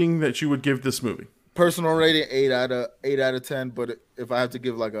 Your rating that you would give this movie. Personal rating 8 out of 10. But if I have to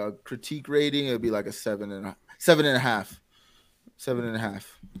give like a critique rating, it'd be like a 7.5. 7.5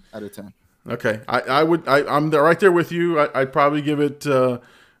 out of 10. Okay, I'm right there with you. I'd probably give it.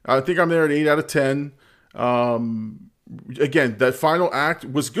 I think I'm there at 8 out of 10. Again, that final act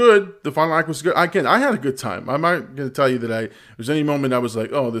was good. The final act was good. Again, I had a good time. I'm not going to tell you that there's any moment I was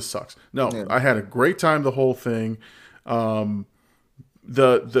like, oh, this sucks. No, yeah. I had a great time the whole thing. The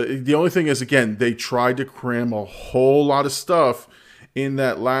only thing is, again, they tried to cram a whole lot of stuff in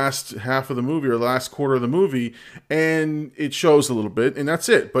that last half of the movie or last quarter of the movie, and it shows a little bit, and that's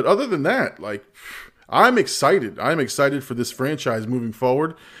it. But other than that, like, I'm excited. I'm excited for this franchise moving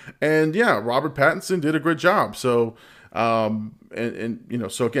forward. And yeah, Robert Pattinson did a great job. So, and you know,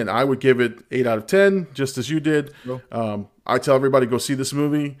 so again, I would give it 8 out of 10, just as you did. I tell everybody, go see this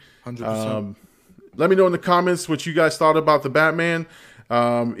movie. 100%. Let me know in the comments what you guys thought about the Batman.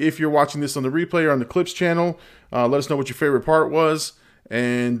 If you're watching this on the replay or on the Clips channel, let us know what your favorite part was.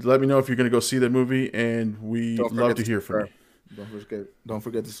 And let me know if you're going to go see that movie. And we love to hear from you. Don't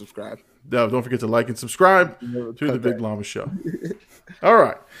forget to subscribe. No, don't forget to like and subscribe to the Big Llama Show. All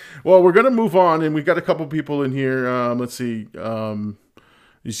right. Well, we're going to move on, and we've got a couple people in here. Let's see.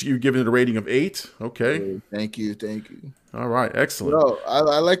 You're giving it a rating of 8. Okay. Thank you. All right. Excellent. Bro,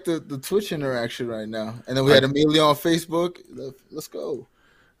 I like the Twitch interaction right now. And then we had Amelia on Facebook. Let's go.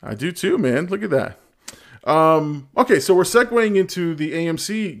 I do too, man. Look at that. Okay, so we're segueing into the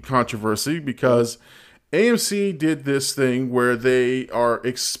AMC controversy because AMC did this thing where they are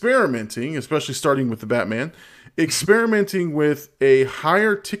experimenting, especially starting with the Batman, experimenting with a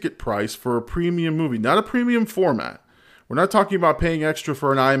higher ticket price for a premium movie, not a premium format. We're not talking about paying extra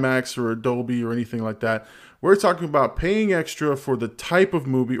for an IMAX or a Dolby or anything like that. We're talking about paying extra for the type of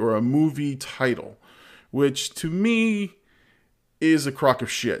movie or a movie title, which to me is a crock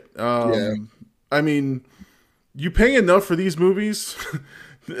of shit. I mean, you pay enough for these movies.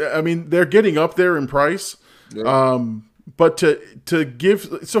 I mean, they're getting up there in price. Yeah. But to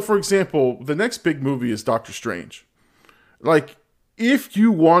give, so for example, the next big movie is Doctor Strange. Like, if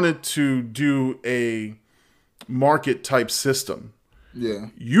you wanted to do a market type system,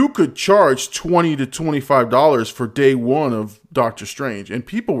 you could charge $20 to $25 for day one of Doctor Strange, and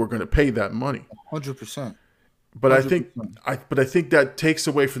people were going to pay that money. 100%. But 100%. I think that takes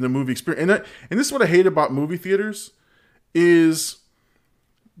away from the movie experience. And this is what I hate about movie theaters is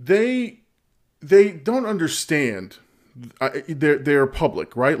they don't understand their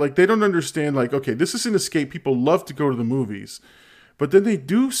public, right? Like, they don't understand, like, okay, this is an escape. People love to go to the movies, but then they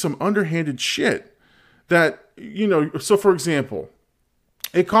do some underhanded shit that, you know, so for example,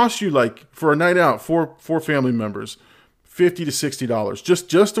 it costs you, like, for a night out, four family members, $50 to $60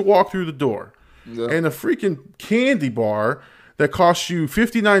 just to walk through the door. Yeah. And a freaking candy bar that costs you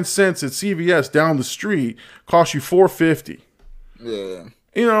 59 cents at CVS down the street costs you $4.50. Yeah.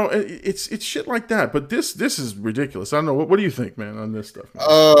 You know, it's shit like that. But this is ridiculous. I don't know. What do you think, man, on this stuff?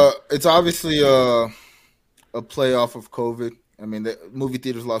 It's obviously a play off of COVID. I mean, the movie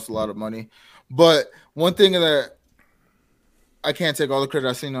theaters lost a lot of money. But one thing that I can't take all the credit.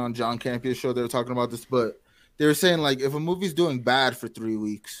 I've seen on John Campion's show, they were talking about this, but they were saying, like, if a movie's doing bad for 3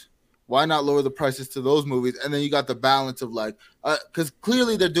 weeks, why not lower the prices to those movies? And then you got the balance of, like, because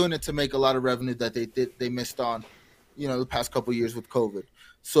clearly they're doing it to make a lot of revenue that they missed on, you know, the past couple of years with COVID.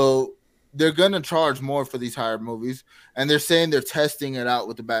 So they're gonna charge more for these higher movies, and they're saying they're testing it out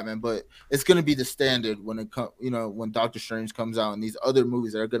with the Batman, but it's gonna be the standard when it comes, you know, when Doctor Strange comes out and these other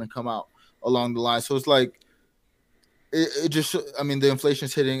movies that are gonna come out along the line. So it's like it just, I mean, the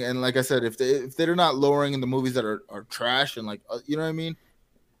inflation's hitting, and like I said, if they're not lowering in the movies that are trash and, like, you know what I mean,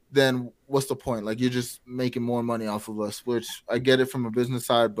 then what's the point? Like, you're just making more money off of us, which I get it from a business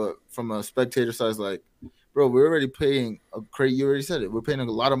side, but from a spectator side, it's like, bro, we're already paying you already said it. We're paying a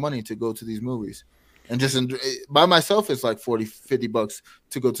lot of money to go to these movies. And just by myself, it's like $40-$50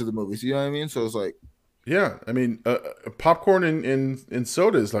 to go to the movies. You know what I mean? So it's like, yeah, I mean, popcorn and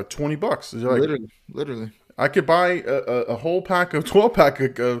soda is like $20. It's like, literally. I could buy a whole pack of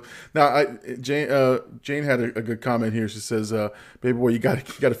 12-pack of. Now, Jane had a good comment here. She says, "Baby boy, you got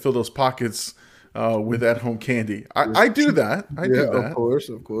to fill those pockets with at-home candy." I do that. I do that. Of course.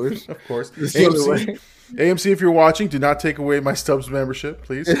 AMC, if you're watching, do not take away my Stubbs membership,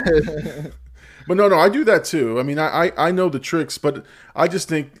 please. But no, I do that too. I mean, I know the tricks, but I just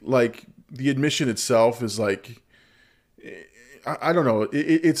think, like, the admission itself is like, I don't know.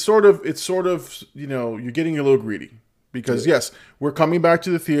 It's sort of, you know, you're getting a little greedy because yes, we're coming back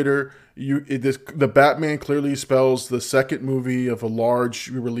to the theater. The Batman clearly spells the second movie of a large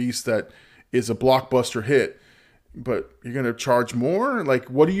release that is a blockbuster hit, but you're going to charge more. Like,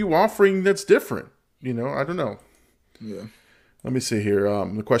 what are you offering that's different? You know, I don't know. Yeah. Let me see here.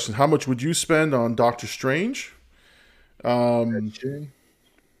 The question: how much would you spend on Doctor Strange? I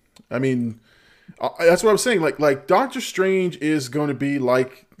mean, that's what I'm saying. Like Doctor Strange is going to be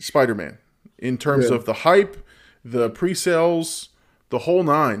like Spider-Man in terms of the hype, the pre-sales, the whole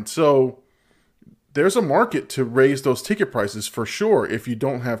nine. So there's a market to raise those ticket prices for sure if you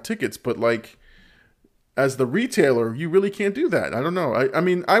don't have tickets. But, like, as the retailer, you really can't do that. I don't know. I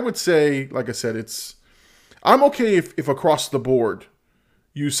mean, I would say, like I said, I'm okay if across the board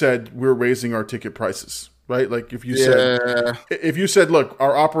you said we're raising our ticket prices, right? Like if you Yeah. said, look,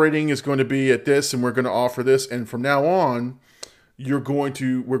 our operating is going to be at this, and we're going to offer this, and from now on, we're going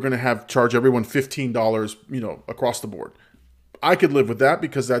to charge everyone $15, across the board. I could live with that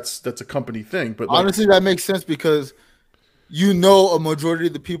because that's a company thing. But honestly, that makes sense because a majority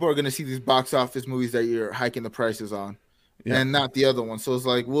of the people are going to see these box office movies that you're hiking the prices on, and not the other one. So it's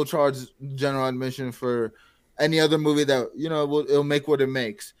like we'll charge general admission for any other movie that it'll make what it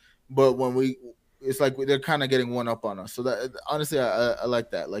makes. But it's like they're kind of getting one up on us. So that honestly, I like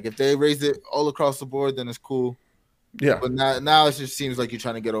that. Like if they raise it all across the board, then it's cool. Yeah. But now it just seems like you're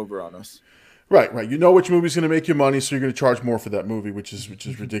trying to get over on us. Right. You know which movie's going to make you money, so you're going to charge more for that movie, which is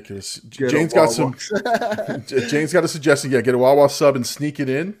ridiculous. Jane's got Jane's got a suggestion. Yeah, get a Wawa sub and sneak it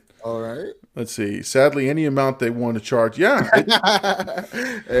in. All right. Let's see. Sadly, any amount they want to charge. Yeah.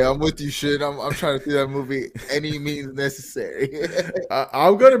 Hey, I'm with you, shit. I'm trying to see that movie any means necessary.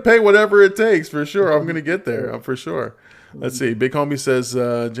 I'm going to pay whatever it takes for sure. I'm going to get there for sure. Let's see. Big homie says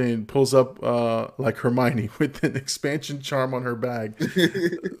Jane pulls up like Hermione with an expansion charm on her bag.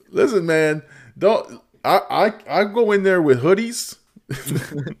 Listen, man, I go in there with hoodies.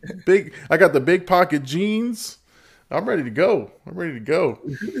 I got the big pocket jeans. I'm ready to go.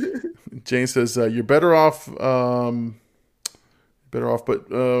 Jane says you're better off, but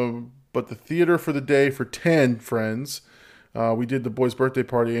the theater for the day for 10 friends. We did the boys' birthday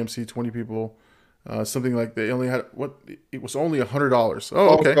party, AMC, 20 people. Something like they only had it was only $100.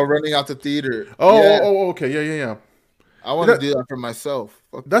 Oh, okay. So running out the theater. Okay. Yeah. I want to do that for myself.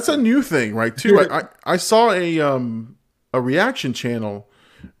 That's a new thing, right? Too. I saw a reaction channel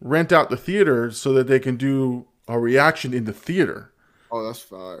rent out the theater so that they can do a reaction in the theater. Oh, that's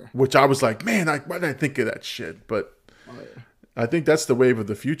fire. Which I was like, man, why did I think of that shit? But I think that's the wave of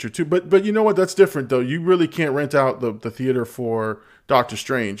the future too. But you know what? That's different though. You really can't rent out the theater for Doctor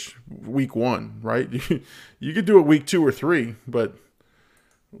Strange week 1, right? You could do it week 2 or 3, but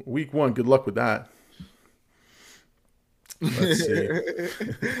week 1, good luck with that. Let's see.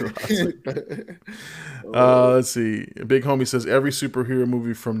 Let's see. Big homie says every superhero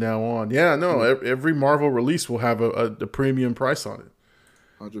movie from now on. Yeah, no, every Marvel release will have a premium price on it.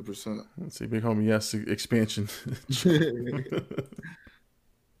 100%. Let's see, big homie. Yes, expansion.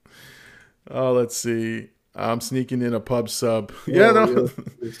 Let's see. I'm sneaking in a pub sub. Yeah, no,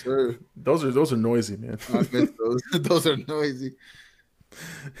 yes, sir. Those are noisy, man. I miss those. Those are noisy.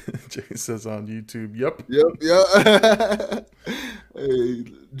 Jay says on YouTube. Yep. Hey,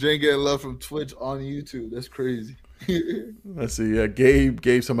 Jay getting love from Twitch on YouTube. That's crazy. Let's see. Gabe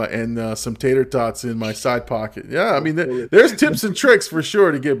gave some tater tots in my side pocket. Yeah, I mean, there's tips and tricks for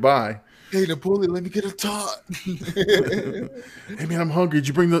sure to get by. Hey Napoleon, let me get a tot. Hey man, I'm hungry. Did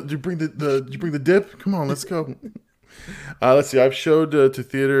you bring the dip? Come on, let's go. Let's see. I've showed up to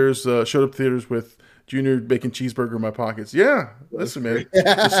theaters with Junior bacon cheeseburger in my pockets. Yeah, listen, man.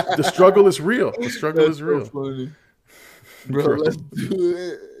 The struggle is real. The struggle is real. So funny. Bro, let's do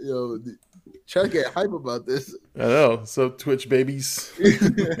it. Yo, try to get hype about this. I know. So Twitch babies.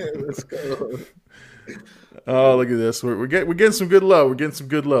 Let's go. Oh, look at this. We're getting some good love. We're getting some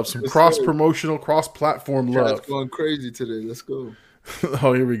good love. Some cross-promotional, cross-platform love. It's going crazy today. Let's go.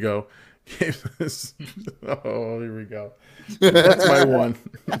 Oh, here we go. Oh, here we go. That's my one.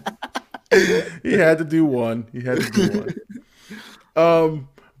 He had to do one.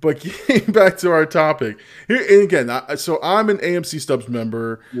 But getting back to our topic here, and again, so I'm an AMC Stubs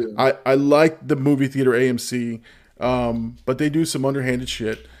member. Yeah. I like the movie theater AMC, but they do some underhanded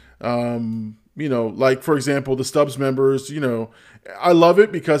shit. Like for example, the Stubs members. I love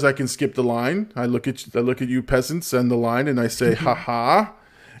it because I can skip the line. I look at you peasants and the line, and I say ha ha,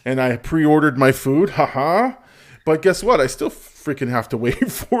 and I pre-ordered my food, ha ha. But guess what? I still freaking have to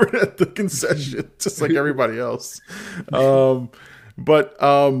wait for it at the concession, just like everybody else. But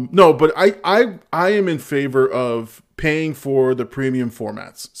I am in favor of paying for the premium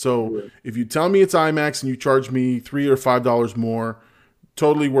formats. So if you tell me it's IMAX and you charge me $3 or $5 more,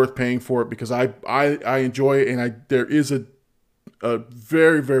 totally worth paying for it because I enjoy it, and there is a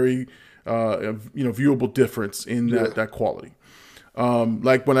very, very viewable difference in that quality.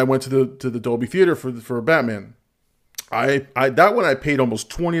 Like when I went to the Dolby Theater for Batman. That one I paid almost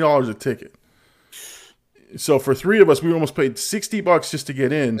 $20 a ticket. So for 3 of us, we almost paid $60 just to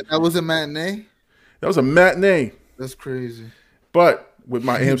get in. That was a matinee? That was a matinee. That's crazy. But with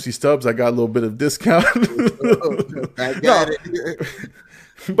my AMC Stubs, I got a little bit of discount. I got it.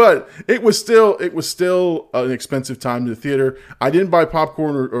 But it was still an expensive time to the theater. I didn't buy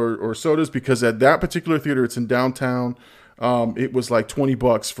popcorn or sodas because at that particular theater, it's in downtown. It was like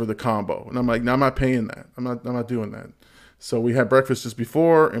 $20 for the combo, and I'm like, no, I'm not paying that. I'm not doing that. So we had breakfast just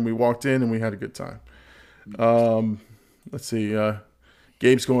before, and we walked in, and we had a good time. Let's see.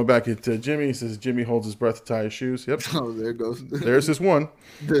 Gabe's going back at Jimmy. He says Jimmy holds his breath to tie his shoes. Yep. Oh, there it goes. There's his one.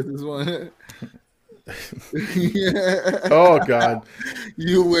 There's this one. Oh, God.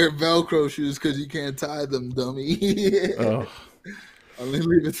 You wear Velcro shoes because you can't tie them, dummy. Oh. Only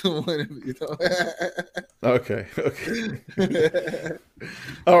leave it to one of you. Okay.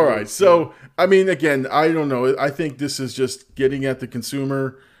 All right. So, I mean, again, I don't know. I think this is just getting at the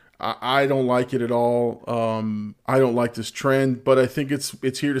consumer. I don't like it at all. I don't like this trend, but I think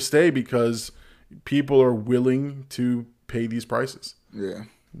it's here to stay because people are willing to pay these prices. Yeah.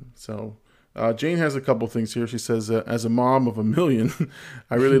 So, Jane has a couple things here. She says, as a mom of a million,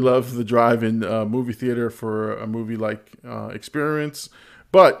 I really love the drive-in movie theater for a movie like experience,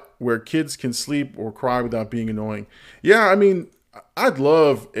 but where kids can sleep or cry without being annoying. Yeah, I mean, I'd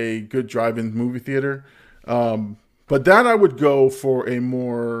love a good drive-in movie theater, but that I would go for a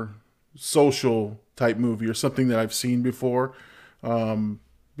more social type movie or something that I've seen before,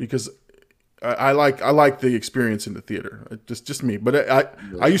 because I like the experience in the theater. Just me. But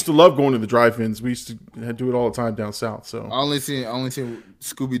I used to love going to the drive-ins. We used to do it all the time down south. So I only seen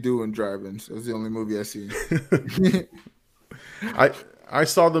Scooby-Doo and drive-ins. It was the only movie I seen. I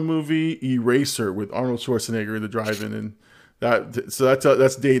saw the movie Eraser with Arnold Schwarzenegger in the drive-in, and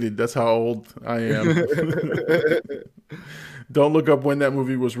that's dated. That's how old I am. Don't look up when that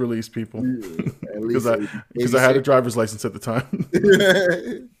movie was released, people, because I had a driver's license at the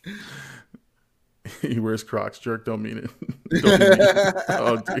time. He wears Crocs. Jerk, don't mean it. Don't mean it.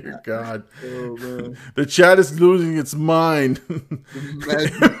 Oh, dear God. Oh, man. The chat is losing its mind.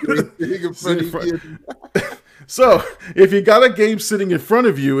 So, if you got a game sitting in front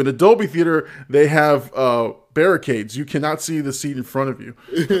of you in a Dolby theater, they have barricades. You cannot see the seat in front of you.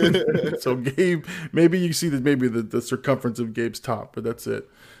 So, Gabe, maybe you see the circumference of Gabe's top, but that's it.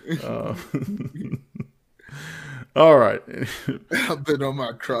 All right. I've been on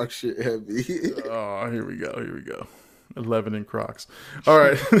my Croc shit heavy. Oh, here we go. 11 in Crocs. All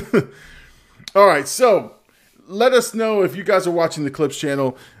right. All right. So let us know if you guys are watching the Clips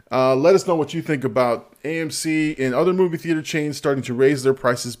channel. Let us know what you think about AMC and other movie theater chains starting to raise their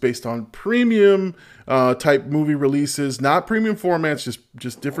prices based on premium type movie releases, not premium formats,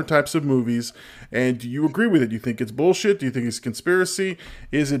 just different types of movies. And do you agree with it? Do you think it's bullshit? Do you think it's conspiracy?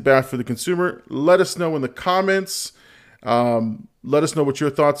 Is it bad for the consumer? Let us know in the comments. Let us know what your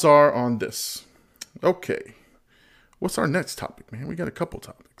thoughts are on this. Okay. What's our next topic, man? We got a couple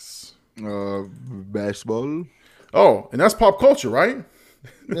topics. Basketball. Oh, and that's pop culture, right?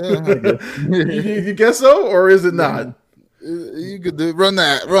 Yeah, I guess. You guess so, or is it not? You could run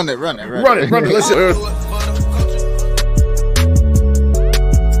it. Run it. Listen.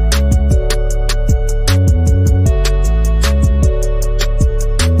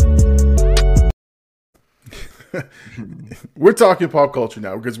 We're talking pop culture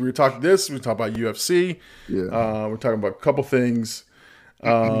now because we talk about UFC. Yeah. We're talking about a couple things.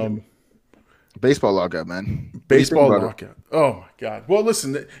 Baseball lockout, man. Baseball lockout. Oh my God. Well,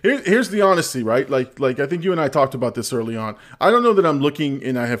 listen. Here's the honesty, right? Like I think you and I talked about this early on. I don't know that I'm looking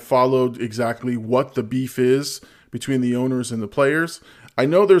and I have followed exactly what the beef is between the owners and the players. I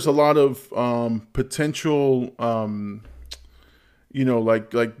know there's a lot of potential,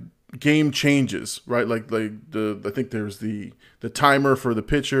 like game changes, right? I think there's the timer for the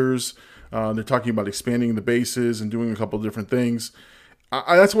pitchers. They're talking about expanding the bases and doing a couple of different things.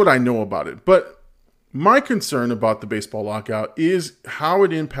 That's what I know about it. But my concern about the baseball lockout is how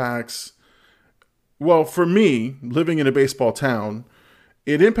it impacts, well, for me, living in a baseball town,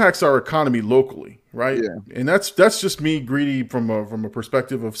 it impacts our economy locally, right? Yeah. And that's just me greedy from a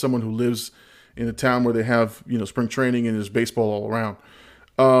perspective of someone who lives in a town where they have, spring training and there's baseball all around.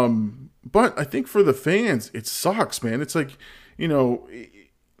 But I think for the fans, it sucks, man. It's like, you're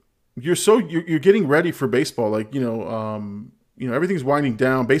getting ready for baseball. Like, everything's winding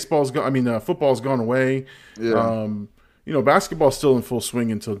down. Football's gone away. Yeah. Basketball's still in full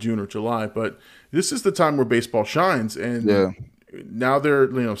swing until June or July, but this is the time where baseball shines. And now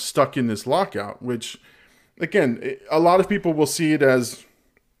they're, stuck in this lockout, which again, a lot of people will see it as,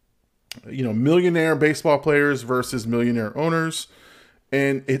 millionaire baseball players versus millionaire owners.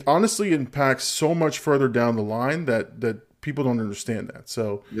 And it honestly impacts so much further down the line that people don't understand that.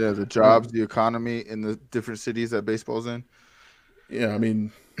 So yeah, the jobs, the economy in the different cities that baseball's in. Yeah, I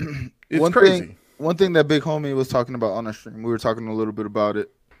mean, it's crazy. One thing that Big Homie was talking about on our stream, we were talking a little bit about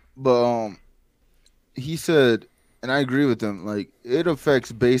it, but he said, and I agree with him, like it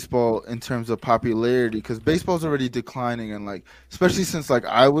affects baseball in terms of popularity because baseball's already declining, and like especially since like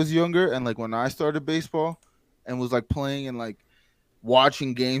I was younger and like when I started baseball, and was like playing and like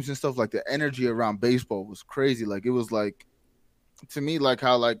watching games and stuff, like the energy around baseball was crazy. Like it was like, to me, like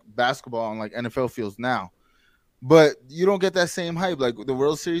how like basketball and like NFL feels now. But you don't get that same hype. Like the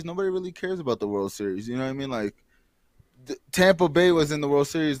World Series, nobody really cares about the World Series. You know what I mean? Like Tampa Bay was in the World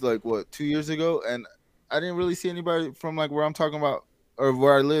Series like what 2 years ago, and I didn't really see anybody from like where I'm talking about or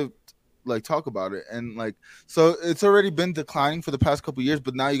where I lived like talk about it. And like so, it's already been declining for the past couple of years,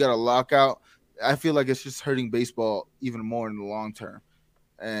 but now you got a lockout. I feel like it's just hurting baseball even more in the long term.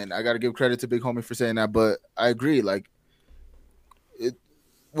 And I got to give credit to Big Homie for saying that, but I agree. Like it,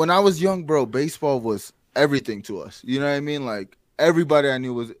 when I was young, bro, baseball was everything to us. You know what I mean? Like everybody I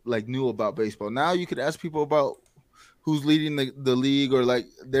knew was like knew about baseball. Now you could ask people about who's leading the league, or like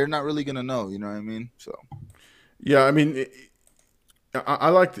they're not really gonna know. You know what I mean? So Yeah, I mean, I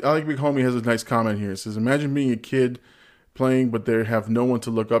like Big Homie has a nice comment here. It says, "Imagine being a kid playing, but they have no one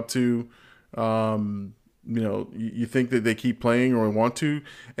to look up to. You think that they keep playing or want to,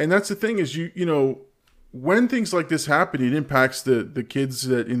 and that's the thing is when things like this happen, it impacts the kids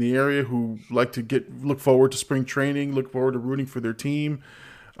that in the area who like to look forward to spring training, look forward to rooting for their team.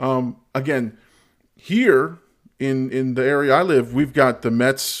 Again, here in the area I live, we've got the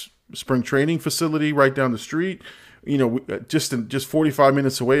Mets spring training facility right down the street. Just 45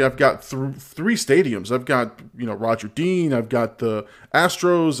 minutes away, I've got three stadiums. I've got Roger Dean, I've got the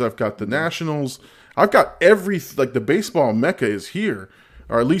Astros, I've got the Nationals. I've got the baseball mecca is here,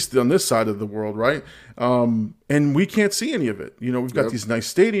 or at least on this side of the world, right? And we can't see any of it. We've got these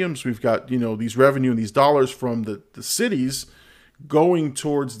nice stadiums. We've got, these revenue and these dollars from the cities going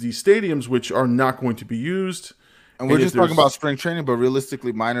towards these stadiums, which are not going to be used. And we're just talking about spring training, but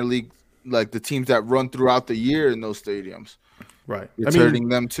realistically, minor league, like the teams that run throughout the year in those stadiums, right? It's hurting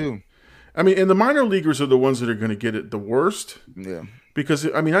them too. I mean, and the minor leaguers are the ones that are going to get it the worst. Yeah. Because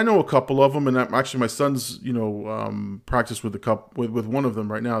I know a couple of them, and actually my son's practice with with one of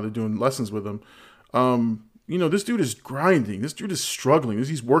them right now. They're doing lessons with him. This dude is grinding. This dude is struggling.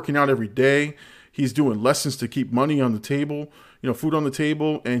 He's working out every day. He's doing lessons to keep money on the table, food on the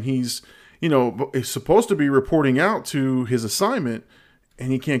table, and he's supposed to be reporting out to his assignment,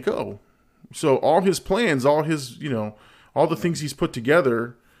 and he can't go. So all his plans, all his all the things he's put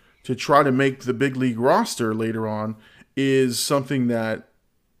together to try to make the big league roster later on is something that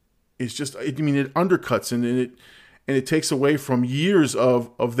is just, it undercuts and it takes away from years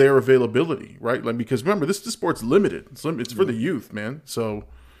of their availability, right? Like, because remember, this sport's limited. It's for the youth, man. So,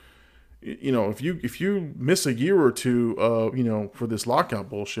 if you miss a year or two, for this lockout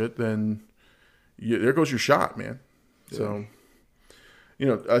bullshit, then there goes your shot, man. Yeah. So,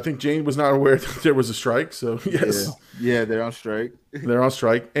 I think Jane was not aware that there was a strike. So yes, yeah, they're on strike. They're on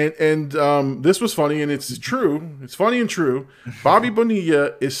strike, and this was funny, and it's true. It's funny and true. Bobby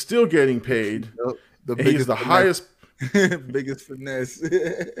Bonilla is still getting paid. He is the highest, biggest finesse.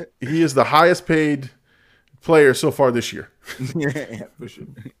 He is the highest paid player so far this year. Yeah, for sure.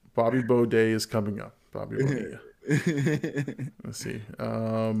 Bobby Baudet is coming up. Bobby Bonilla. Let's see.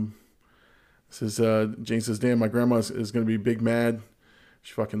 Jane says, "Damn, my grandma is going to be big mad.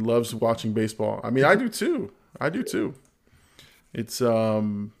 She fucking loves watching baseball." I mean, I do too. It's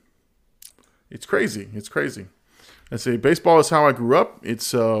crazy. It's crazy. I say baseball is how I grew up.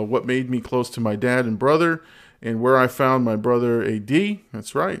 It's what made me close to my dad and brother, and where I found my brother AD.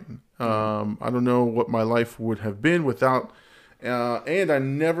 That's right. I don't know what my life would have been without. And I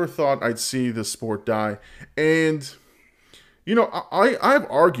never thought I'd see the sport die. And I've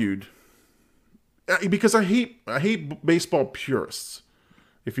argued because I hate baseball purists.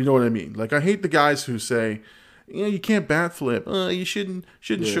 If you know what I mean. Like, I hate the guys who say, you can't bat flip. You shouldn't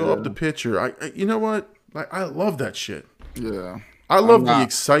show up the pitcher. You know what? I love that shit. Yeah. I love the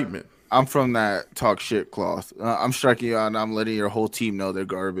excitement. I'm from that talk shit cloth. I'm striking you out and I'm letting your whole team know they're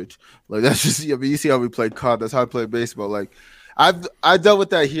garbage. Like, that's just, you see how we play COD. That's how I play baseball. Like, I dealt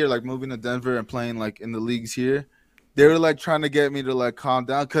with that here, like moving to Denver and playing like in the leagues here. They were like trying to get me to like calm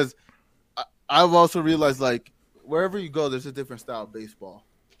down, because I've also realized like wherever you go, there's a different style of baseball.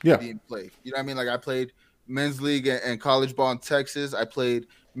 Yeah. Being played. You know what I mean? Like, I played men's league and college ball in Texas. I played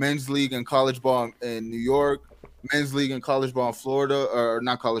men's league and college ball in New York, men's league and college ball in Florida, or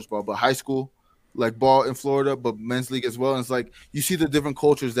not college ball, but high school, like ball in Florida, but men's league as well. And it's like, you see the different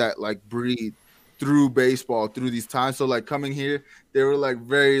cultures that like breed through baseball through these times. So like coming here, they were like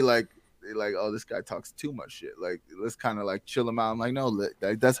very like, oh, this guy talks too much shit. Like, let's kind of like chill him out. I'm like, no,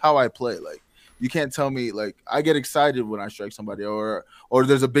 that's how I play. Like, you can't tell me, like, I get excited when I strike somebody, or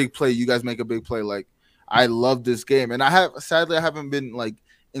there's a big play. You guys make a big play. Like, I love this game. And sadly, I haven't been like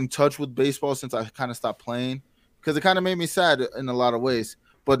in touch with baseball since I kind of stopped playing, because it kind of made me sad in a lot of ways.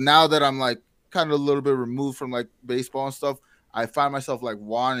 But now that I'm like kind of a little bit removed from like baseball and stuff, I find myself like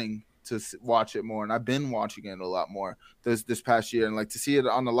wanting to watch it more, and I've been watching it a lot more this past year, and like to see it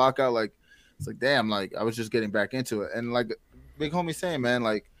on the Lockout, like it's like damn, like I was just getting back into it, and like big homie saying, man,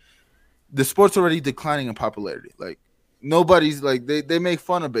 like the sport's already declining in popularity. Like nobody's like they make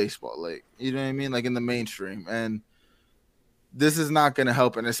fun of baseball, like you know what I mean, like in the mainstream, and this is not going to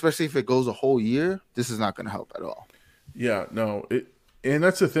help, and especially if it goes a whole year, this is not going to help at all. Yeah, no, and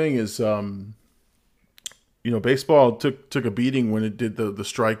that's the thing is, baseball took a beating when it did the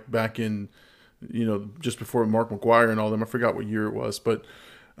strike back in, just before Mark McGwire and all them. I forgot what year it was, but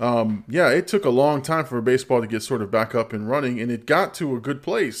it took a long time for baseball to get sort of back up and running, and it got to a good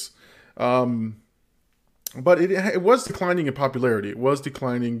place. But it was declining in popularity. It was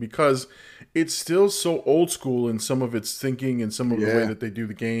declining because it's still so old school in some of its thinking and some of the way that they do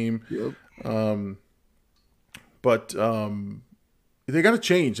the game. Yep. But they got to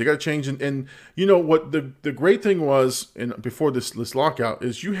change. They got to change. And you know what the great thing was, before this lockout,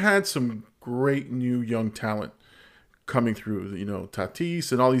 is you had some great new young talent coming through.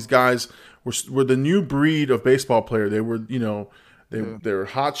 Tatis and all these guys were the new breed of baseball player. They were, they're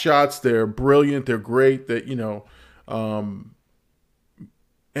hot shots. They're brilliant. They're great. That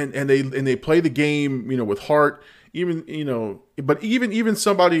and they play the game, with heart. But even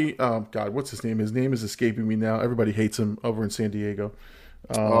somebody, God, what's his name? His name is escaping me now. Everybody hates him over in San Diego.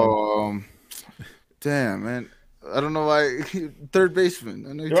 Damn, man. I don't know why. Third baseman.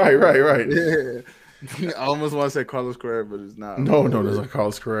 I know right. Yeah. I almost want to say Carlos Correa, but it's not. No, it's not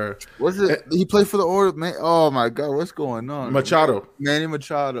Carlos Carrera. What's it? He played for the Orioles, man. Oh my God, what's going on? Machado. Manny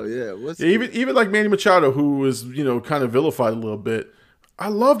Machado, yeah. Even like Manny Machado, who was kind of vilified a little bit. I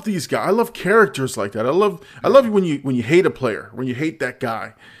love these guys. I love characters like that. I love when you hate a player, when you hate that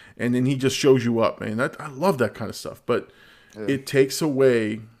guy, and then he just shows you up, man. I love that kind of stuff. But it takes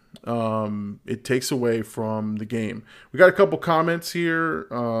away. It takes away from the game. We got a couple comments here.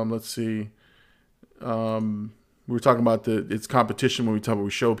 Let's see. We were talking about it's competition when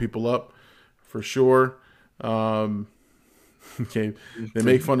we show people up, for sure. Okay, they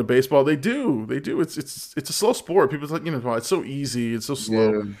make fun of baseball. They do. It's a slow sport. People's like, it's so easy. It's so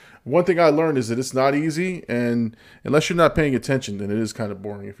slow. Yeah. One thing I learned is that it's not easy, and unless you're not paying attention, then it is kind of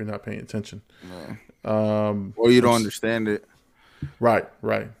boring if you're not paying attention. Yeah. Or you don't understand it. Right.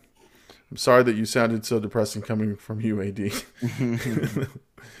 I'm sorry that you sounded so depressing coming from you, AD.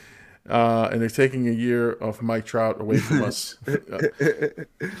 And they're taking a year of Mike Trout away from us. I didn't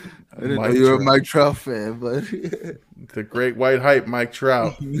know you were a Mike Trout fan, but the great white hype, Mike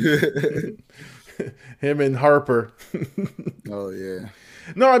Trout. Him and Harper. Oh yeah.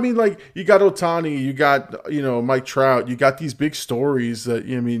 No, I mean, like, you got Ohtani, you got Mike Trout, you got these big stories that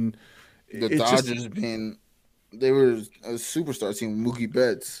the Dodgers they were a superstar team with Mookie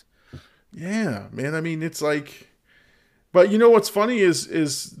Betts. Yeah, man. I mean, it's like, but what's funny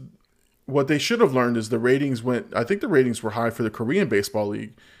is what they should have learned is the ratings went. I think the ratings were high for the Korean Baseball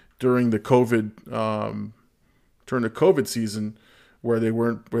League during the COVID season where they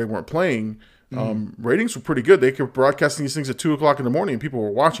weren't playing. Ratings were pretty good. They were broadcasting these things at 2:00 in the morning, and people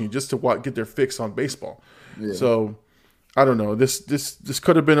were watching just to get their fix on baseball. Yeah. So I don't know. This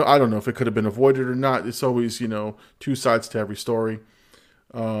could have been. I don't know if it could have been avoided or not. It's always two sides to every story.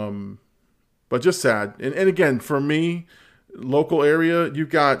 But just sad. And again, for me, local area, you've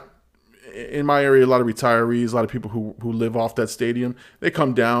got, in my area, a lot of retirees, a lot of people who live off that stadium. They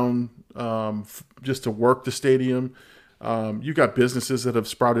come down just to work the stadium. You got businesses that have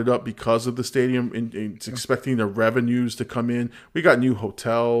sprouted up because of the stadium, and it's expecting the revenues to come in. We got new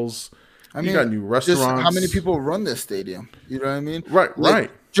hotels. You got new restaurants. Just how many people run this stadium? You know what I mean?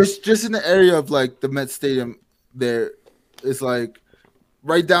 Right. Just in the area of like the Met Stadium, there, it's like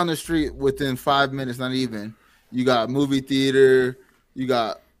right down the street within 5 minutes, not even. You got a movie theater. You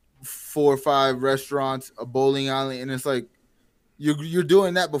got 4 or 5 restaurants, a bowling alley, and it's like you're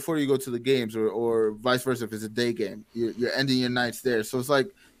doing that before you go to the games, or vice versa. If it's a day game, you're ending your nights there. So it's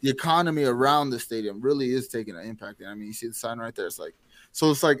like the economy around the stadium really is taking an impact. I mean, you see the sign right there.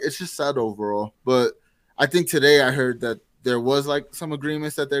 It's just sad overall. But I think today I heard that there was like some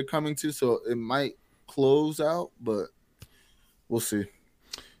agreements that they're coming to, so it might close out, but we'll see.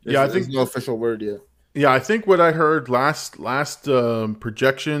 I think there's no official word yet. Yeah, I think what I heard last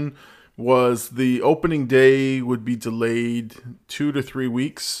projection was the opening day would be delayed 2 to 3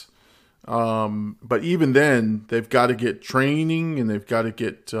 weeks. But even then, they've got to get training and they've got to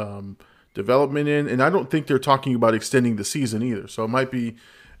get development in. And I don't think they're talking about extending the season either. So it might be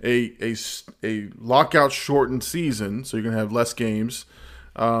a lockout shortened season, so you're going to have less games.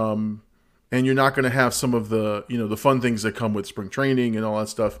 And you're not going to have some of the the fun things that come with spring training and all that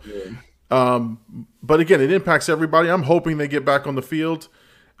stuff. Yeah. But again, it impacts everybody. I'm hoping they get back on the field.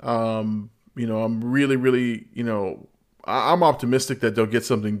 I'm really, really, I'm optimistic that they'll get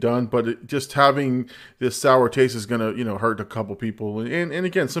something done. But just having this sour taste is going to, hurt a couple people. And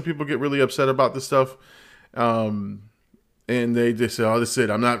again, some people get really upset about this stuff. And they just say, "Oh, this is it.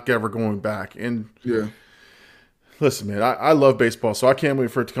 I'm not ever going back." And Yeah. listen, man, I love baseball, so I can't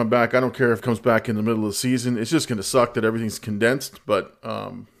wait for it to come back. I don't care if it comes back in the middle of the season. It's just going to suck that everything's condensed, but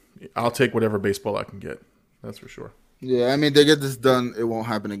I'll take whatever baseball I can get. That's for sure. Yeah, I mean, they get this done, it won't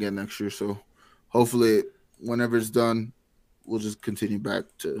happen again next year. So hopefully, whenever it's done, we'll just continue back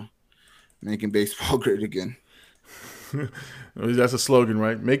to making baseball great again. That's a slogan,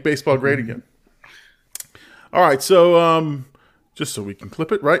 right? Make baseball great again. All right, so just so we can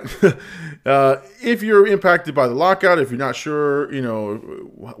clip it, right? If you're impacted by the lockout, if you're not sure,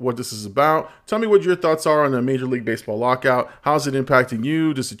 what this is about, tell me what your thoughts are on the Major League Baseball lockout. How's it impacting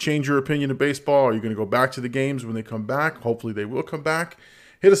you? Does it change your opinion of baseball? Are you going to go back to the games when they come back? Hopefully they will come back.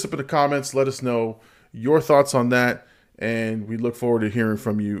 Hit us up in the comments. Let us know your thoughts on that, and we look forward to hearing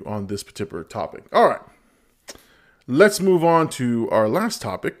from you on this particular topic. All right, let's move on to our last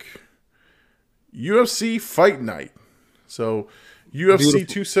topic, UFC Fight Night. So UFC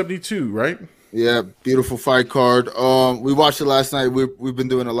 272, right? Yeah, beautiful fight card. We watched it last night. We've been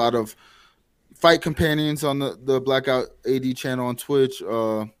doing a lot of fight companions on the Blackout AD channel on Twitch.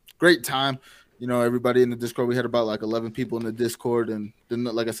 Great time. Everybody in the Discord. We had about like 11 people in the Discord, and then,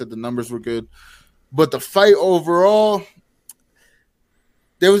 like I said, the numbers were good. But the fight overall,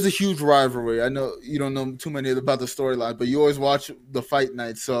 there was a huge rivalry. I know you don't know too many about the storyline, but you always watch the fight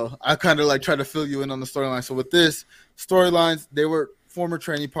night. So I kind of like try to fill you in on the storyline. So with this storylines, they were former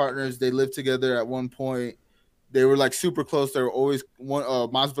training partners. They lived together at one point. They were like super close. They were always one.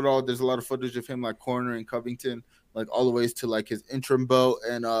 Masvidal, there's a lot of footage of him like cornering Covington, like all the ways to like his interim belt.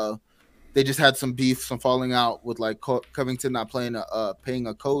 And they just had some beef, some falling out with like Covington not paying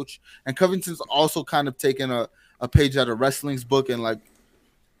a coach. And Covington's also kind of taken a page out of wrestling's book and like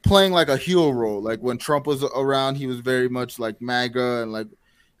playing like a heel role. Like when Trump was around, he was very much like MAGA and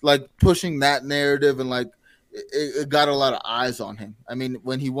like pushing that narrative, and like it got a lot of eyes on him. I mean,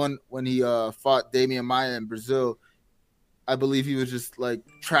 when he fought Damian Maia in Brazil, I believe he was just like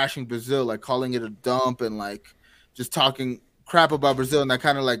trashing Brazil, like calling it a dump and like just talking crap about Brazil, and that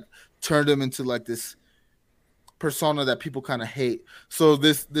kind of like turned him into like this persona that people kind of hate. So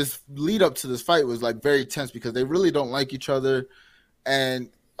this lead up to this fight was like very tense because they really don't like each other. And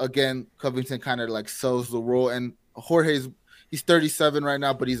again, Covington kind of like sells the role, and he's 37 right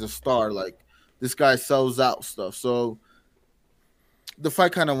now, but he's a star. Like this guy sells out stuff. So the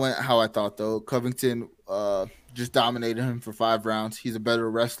fight kind of went how I thought, though. Covington just dominated him for 5 rounds. He's a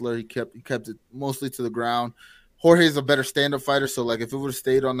better wrestler. He kept it mostly to the ground. Jorge's a better stand-up fighter. So like if it would have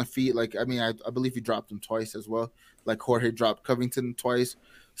stayed on the feet, like I mean, I believe he dropped him twice as well. Like Jorge dropped Covington twice.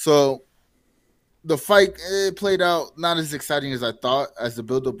 So the fight, it played out not as exciting as I thought, as the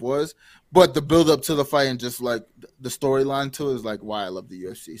build-up was, but the build-up to the fight and just like the storyline to it is like why I love the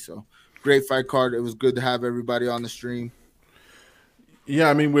UFC. So great fight card. It was good to have everybody on the stream. Yeah,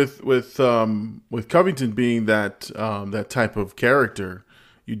 I mean, with Covington being that type of character,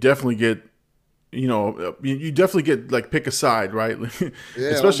 you definitely get, you definitely get like pick a side, right? Yeah,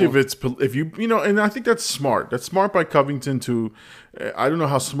 especially if you and I think that's smart. That's smart by Covington to, I don't know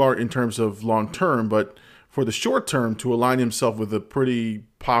how smart in terms of long term, but for the short term to align himself with a pretty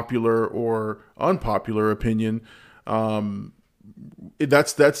popular or unpopular opinion.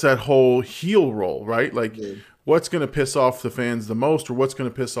 That's that whole heel role, right? Like what's going to piss off the fans the most, or what's going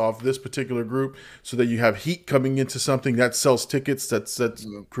to piss off this particular group, so that you have heat coming into something that sells tickets,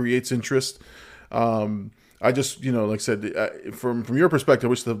 that creates interest. I just, like I said, from your perspective, I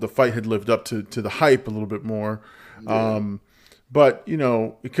wish the fight had lived up to the hype a little bit more. Yeah. But,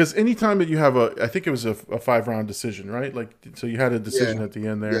 because anytime that you have I think it was a 5-round decision, right? Like, so you had a decision at the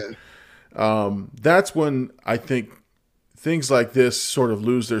end there. Yeah. That's when I think things like this sort of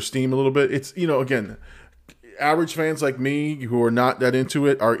lose their steam a little bit. It's, again, average fans like me who are not that into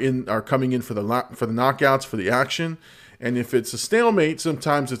it are coming in for the knockouts, for the action. And if it's a stalemate,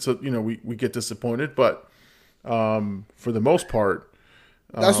 sometimes it's we get disappointed, but for the most part,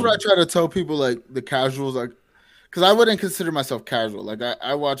 that's what I try to tell people, like the casuals, like, because I wouldn't consider myself casual. Like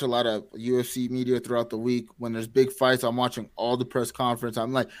I watch a lot of UFC media throughout the week. When there's big fights, I'm watching all the press conference.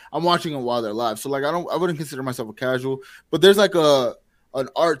 I'm watching them while they're live. So like I wouldn't consider myself a casual, but there's like an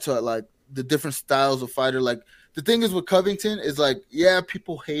art to it, like the different styles of fighter. Like the thing is with Covington is like, yeah,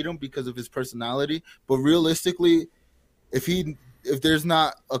 people hate him because of his personality, but realistically, if there's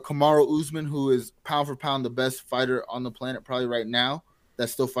not a Kamaru Usman, who is pound for pound the best fighter on the planet probably right now,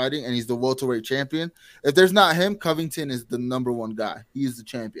 that's still fighting, and he's the welterweight champion. If there's not him, Covington is the number one guy. He is the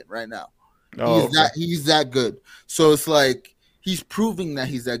champion right now. He's that good. So it's like he's proving that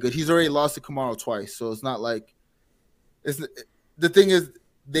he's that good. He's already lost to Kamaru twice, so it's not like the thing is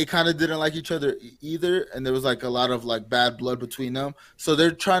they kind of didn't like each other either, and there was like a lot of like bad blood between them. So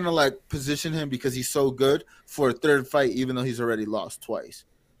they're trying to like position him because he's so good for a third fight, even though he's already lost twice.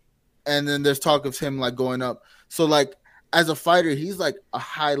 And then there's talk of him like going up. So like as a fighter, he's like a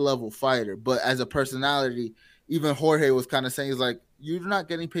high level fighter, but as a personality, even Jorge was kind of saying, he's like, you're not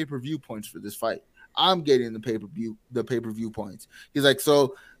getting pay-per-view points for this fight. I'm getting the pay-per-view points. He's like,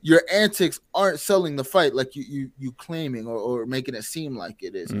 so your antics aren't selling the fight like you claiming or making it seem like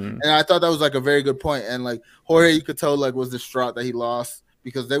it is. And I thought that was like a very good point. And like Jorge, you could tell like was distraught that he lost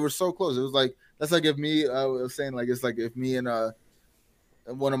because they were so close. It was like that's like if me, I was saying like it's like if me and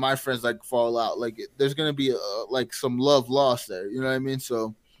one of my friends like fall out, like there's gonna be like some love lost there. You know what I mean?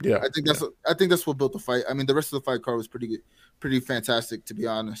 So yeah, I think that's what built the fight. I mean, the rest of the fight card was pretty good, pretty fantastic, to be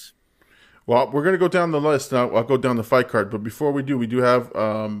honest. Well, we're going to go down the list now. I'll go down the fight card. But before we do have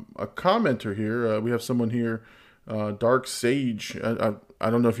a commenter here. We have someone here, Dark Sage. I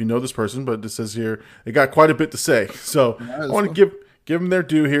don't know if you know this person, but it says here they got quite a bit to say. So I want to give them their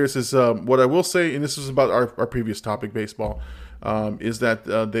due here. It says, what I will say, and this is about our previous topic, baseball, is that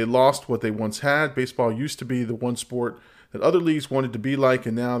they lost what they once had. Baseball used to be the one sport that other leagues wanted to be like,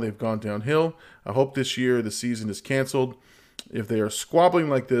 and now they've gone downhill. I hope this year the season is canceled. If they are squabbling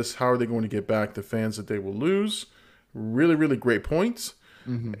like this, how are they going to get back the fans that they will lose? Really, really great points.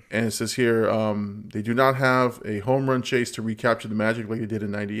 And it says here, they do not have a home run chase to recapture the magic like they did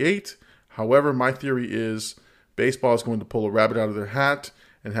in '98. However, my theory is baseball is going to pull a rabbit out of their hat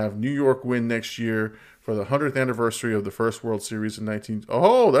and have New York win next year for the 100th anniversary of the first World Series in 19.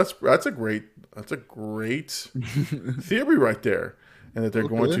 Oh, that's a great theory right there. And that they're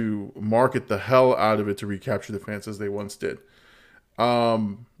going to market the hell out of it to recapture the fans as they once did.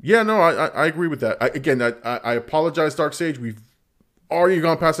 I agree with that. I apologize, Dark Sage. We've already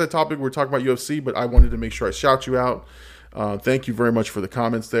gone past that topic. We're talking about UFC, but I wanted to make sure I shout you out. Thank you very much for the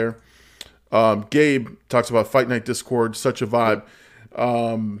comments there. Gabe talks about Fight Night Discord, such a vibe.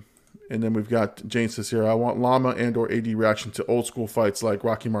 And then we've got Jane says here, I want Llama and or AD reaction to old school fights like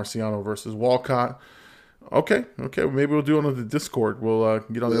Rocky Marciano versus Walcott. Okay. Maybe we'll do it on the Discord. We'll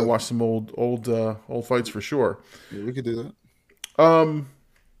get on there and watch some old fights for sure. Yeah, we could do that.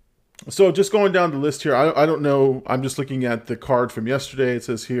 So just going down the list here, I don't know. I'm just looking at the card from yesterday. It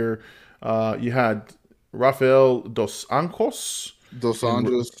says here, you had Rafael dos Anjos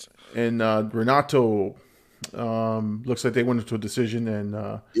and Renato. Looks like they went into a decision and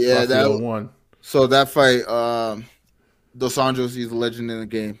Rafael won. So that fight, dos Anjos, he's a legend in the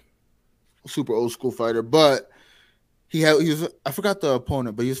game, super old school fighter, but he was I forgot the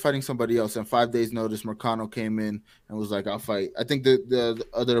opponent, but he was fighting somebody else. And 5 days notice, Marcano came in and was like, "I'll fight." I think the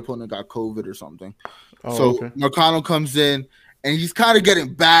other opponent got COVID or something. Marcano comes in and he's kind of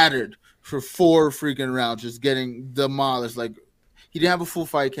getting battered for 4 freaking rounds, just getting demolished. Like he didn't have a full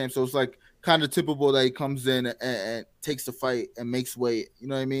fight camp, so it's like kind of typical that he comes in and takes the fight and makes weight. You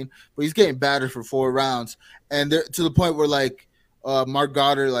know what I mean? But he's getting battered for 4 rounds, and to the point where like. Mark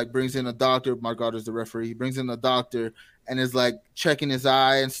Goddard like brings in a doctor. Mark Goddard's the referee. He brings in a doctor and is like checking his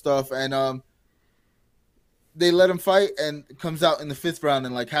eye and stuff. And they let him fight and comes out in the 5th round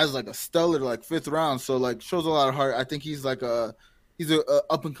and like has like a stellar like 5th round. So like shows a lot of heart. I think he's like he's a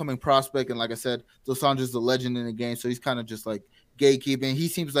up and coming prospect. And like I said, dos Anjos is a legend in the game. So he's kind of just like gatekeeping. He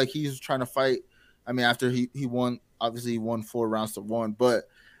seems like he's trying to fight. I mean, after he won, obviously he won 4 rounds to 1, but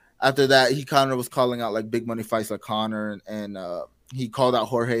after that, he kind of was calling out like big money fights like Conor, and he called out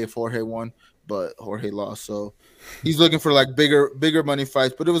Jorge if Jorge won, but Jorge lost. So he's looking for like bigger money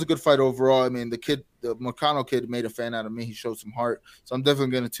fights. But it was a good fight overall. I mean, the Marcano kid made a fan out of me. He showed some heart. So I'm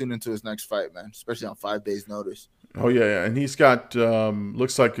definitely going to tune into his next fight, man, especially on 5 days' notice. Oh, yeah. And he's got,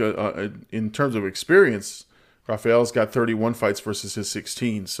 looks like in terms of experience, Rafael's got 31 fights versus his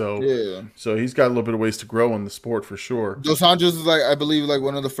 16. So so he's got a little bit of ways to grow in the sport for sure. Dos Anjos is like, I believe, like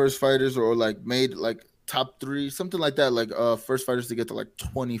one of the first fighters or like made like top 3, something like that. Like first fighters to get to like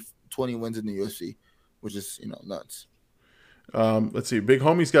 20 wins in the UFC, which is, nuts. Let's see. Big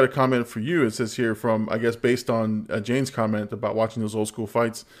Homie's got a comment for you. It says here from, I guess, based on Jane's comment about watching those old school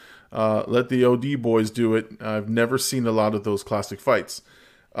fights. Let the OD boys do it. I've never seen a lot of those classic fights.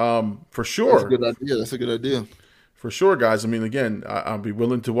 For sure. That's a good idea. For sure, guys. I mean, again, I'll be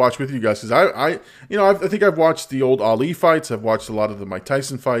willing to watch with you guys because I think I've watched the old Ali fights. I've watched a lot of the Mike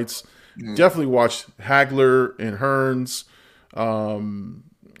Tyson fights. Definitely watched Hagler and Hearns,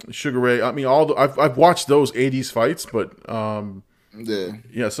 Sugar Ray. I mean, I've watched those '80s fights, but Yeah.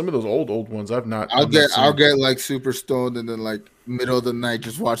 Yeah, some of those old ones I've not I'll seen. get like super stoned and then like middle of the night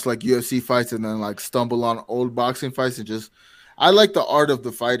just watch like UFC fights and then like stumble on old boxing fights and just I like the art of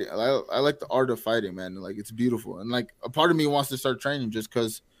the fighting. I like the art of fighting, man. Like it's beautiful. And like a part of me wants to start training just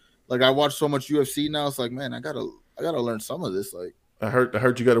because like I watch so much UFC now. It's like, man, I gotta learn some of this. Like, I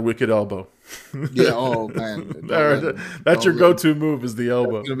heard you got a wicked elbow. yeah, oh man. Don't let me. That's your Don't let me. go-to move is the That's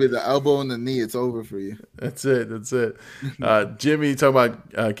elbow. gonna be the elbow and the knee. It's over for you. That's it. That's it. Jimmy talking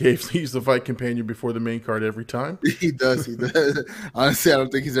about Gabe leaves the fight companion before the main card every time. He does. He does. Honestly, I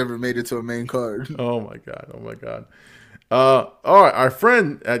don't think he's ever made it to a main card. Oh my god. Oh my god. All right, our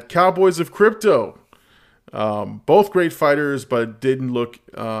friend at Cowboys of Crypto. Both great fighters, but didn't look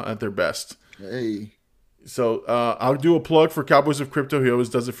at their best. Hey. So I'll do a plug for Cowboys of Crypto. He always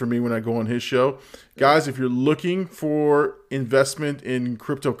does it for me when I go on his show. Guys, if you're looking for investment in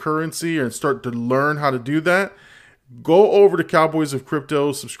cryptocurrency and start to learn how to do that, go over to Cowboys of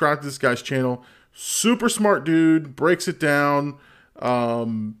Crypto. Subscribe to this guy's channel. Super smart dude. Breaks it down.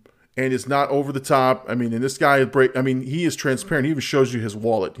 And it's not over the top. I mean, and this guy he is transparent. He even shows you his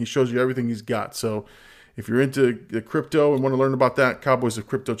wallet. He shows you everything he's got. So if you're into the crypto and want to learn about that, Cowboys of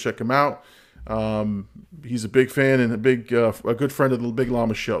Crypto, check him out. He's a big fan and a good friend of the Big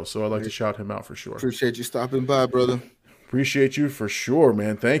Llama show. So I'd like to shout him out for sure. Appreciate you stopping by, brother. Appreciate you for sure,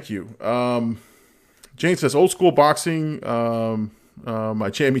 man. Thank you. Jane says old school boxing, my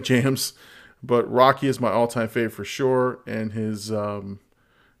jammy jams, but Rocky is my all-time favorite for sure. And his,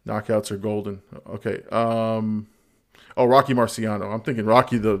 knockouts are golden. Okay. Rocky Marciano. I'm thinking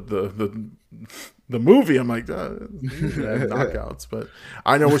Rocky the movie. I'm like knockouts, but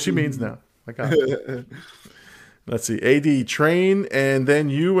I know what she means now. I got it. Let's see. AD train, and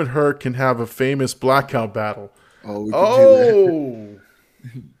then you and her can have a famous blackout battle. Oh, we could do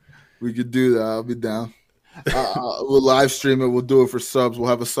that. We could do that. I'll be down. We'll live stream it. We'll do it for subs. We'll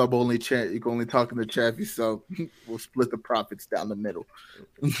have a sub only chat. You can only talk in the chat if you sub. We'll split the profits down the middle.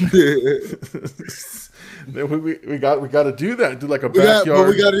 we got to do that. Do like a backyard. But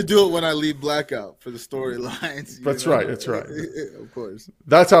we got to do it when I leave blackout for the storylines. That's right. That's right. Of course.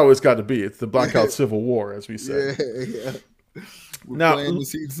 That's how it's got to be. It's the blackout civil war, as we say. Yeah. We're now, playing the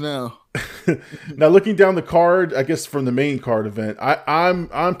seeds now. Now, looking down the card, I guess from the main card event,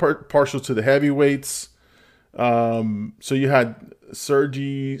 I'm partial to the heavyweights. So you had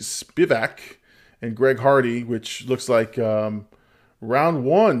Sergey Spivak and Greg Hardy, which looks like round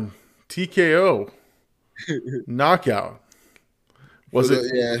one TKO knockout. Was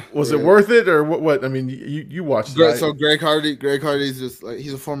it worth it or what? I mean, you watched it. So Greg Hardy's just like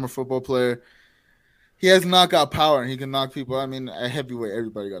he's a former football player. He has knockout power and he can knock people. I mean, at heavyweight,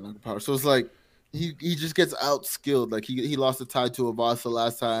 everybody got knockout power. So it's like he just gets outskilled. Like he lost the tie to Avasa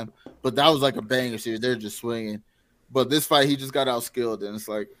last time, but that was like a banger series. They're just swinging. But this fight, he just got outskilled, and it's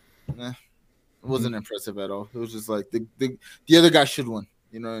like, it wasn't impressive at all. It was just like the other guy should win,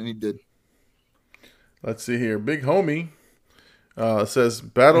 and he did. Let's see here. Big homie says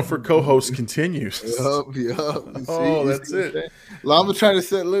battle for co-host continues. Yup. That's it. Llama trying to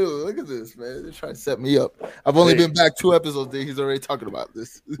set look at this, man. They're trying to set me up. I've only been back 2 episodes. He's already talking about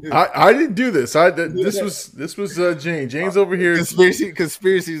this. I didn't do this. This was Jane. Jane's over here.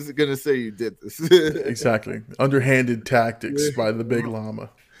 Conspiracy is gonna say you did this. Exactly. Underhanded tactics by the Big Llama.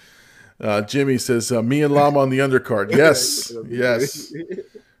 Jimmy says me and Llama on the undercard. Yes.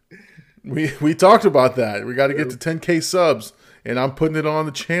 We talked about that. We got to get to 10K subs. And I'm putting it on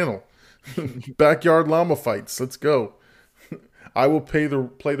the channel. Backyard llama fights. Let's go. I will play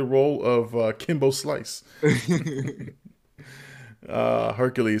the role of Kimbo Slice.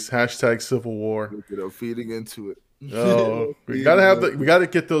 Hercules. # Civil War. Feeding into it. Oh, we gotta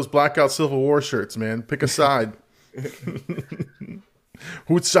get those blackout Civil War shirts, man. Pick a side.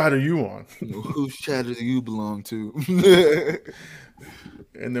 Whose side are you on? Whose channel do you belong to?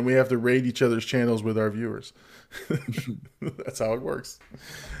 And then we have to raid each other's channels with our viewers. That's how it works.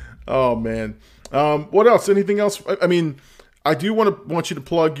 Oh man. What else? Anything else? I mean, I do want you to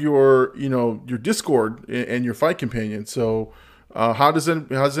plug your Discord and your fight companion. So, how does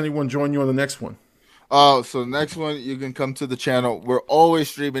anyone join you on the next one? So the next one, you can come to the channel. We're always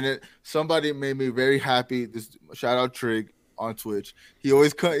streaming it. Somebody made me very happy. This shout out Trig on Twitch.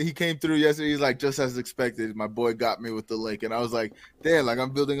 He came through yesterday. He's like, just as expected. My boy got me with the link, and I was like, damn, like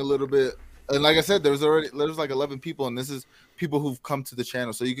I'm building a little bit. And like I said, there's like 11 people, and this is people who've come to the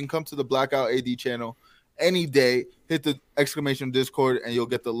channel. So you can come to the Blackout AD channel any day. Hit the exclamation Discord, and you'll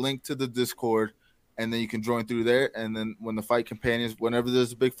get the link to the Discord, and then you can join through there. And then when the fight companions, whenever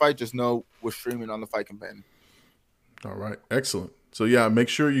there's a big fight, just know we're streaming on the fight companion. All right, excellent. So yeah, make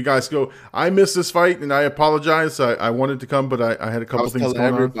sure you guys go. I missed this fight, and I apologize. I wanted to come, but I had a couple things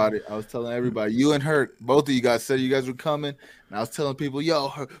going on. I was telling everybody, you and Herc, both of you guys said you guys were coming, and I was telling people, yo,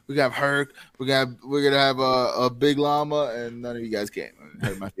 we got Herc, we're gonna have a big llama, and none of you guys came. It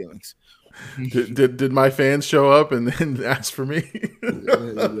hurt my feelings. Did my fans show up and then ask for me?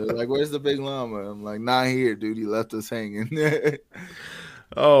 They're like, where's the big llama? I'm like, not here, dude. He left us hanging.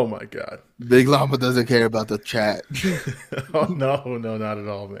 Oh my God. Big llama doesn't care about the chat. Oh no, not at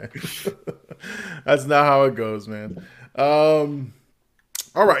all, man. That's not how it goes, man.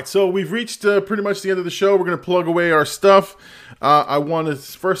 All right, so we've reached pretty much the end of the show. We're going to plug away our stuff. I want to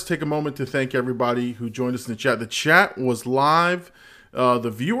first take a moment to thank everybody who joined us in the chat. The chat was live.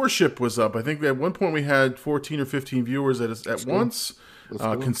 The viewership was up. I think at one point we had 14 or 15 viewers at once,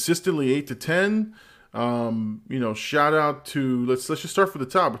 consistently 8 to 10. Shout out to let's just start from the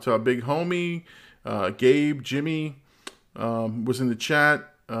top. To our big homie, Gabe, Jimmy, was in the chat.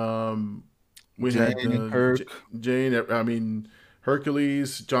 We Jane, had Jane.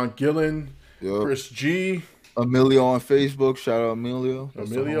 Hercules, John Gillen, Chris G, Emilio on Facebook. Shout out Emilio.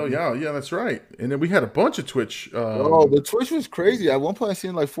 Emilio, yeah, that's right. And then we had a bunch of Twitch. The Twitch was crazy. At one point, I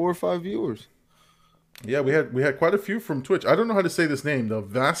seen like 4 or 5 viewers. Yeah, we had quite a few from Twitch. I don't know how to say this name though.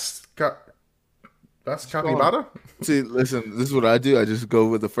 Capybara? See, listen, this is what I do. I just go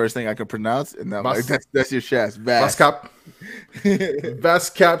with the first thing I can pronounce, and I'm like, that's your chest. Vascap.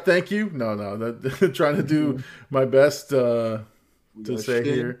 Vascap, thank you. No, trying to do my best to say Shin,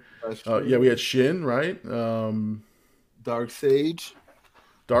 here. We had Shin, right? Dark Sage.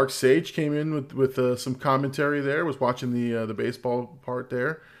 Dark Sage came in with some commentary there. Was watching the baseball part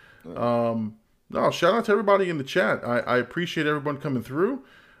there. No, shout out to everybody in the chat. I appreciate everyone coming through.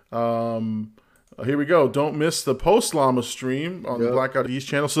 Here we go. Don't miss the Post Llama stream on the Blackout East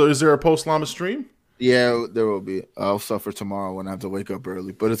channel. So is there a Post Llama stream? Yeah, there will be. I'll suffer tomorrow when I have to wake up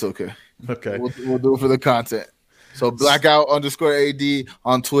early, but it's okay. Okay. We'll do it for the content. So Blackout_AD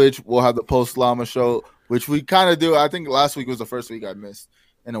on Twitch. We'll have the Post Llama show, which we kind of do. I think last week was the first week I missed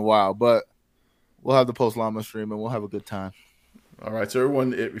in a while, but we'll have the Post Llama stream and we'll have a good time. All right, so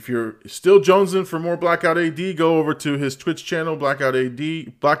everyone, if you're still jonesing for more Blackout AD, go over to his Twitch channel,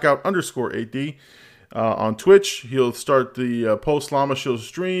 Blackout_AD on Twitch. He'll start the Post Llama Show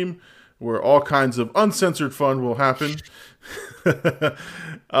stream where all kinds of uncensored fun will happen.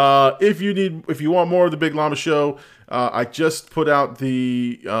 If you want more of the Big Llama Show, I just put out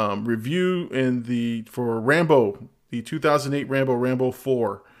the review for Rambo, the 2008 Rambo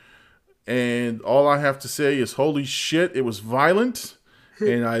 4. And all I have to say is, holy shit, it was violent,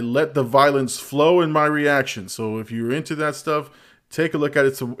 and I let the violence flow in my reaction. So if you're into that stuff, take a look at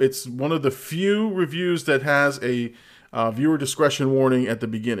it. It's one of the few reviews that has a viewer discretion warning at the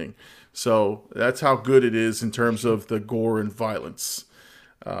beginning. So that's how good it is in terms of the gore and violence.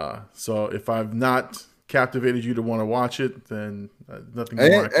 So if I've not captivated you to want to watch it, then nothing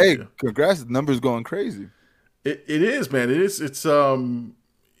more I can do. Congrats. The number's going crazy. It is, man. It is. It's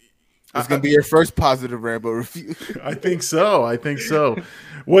going to be your first positive Rambo review. I think so.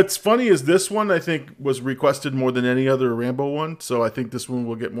 What's funny is this one, I think, was requested more than any other Rambo one. So I think this one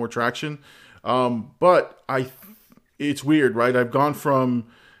will get more traction. But it's weird, right? I've gone from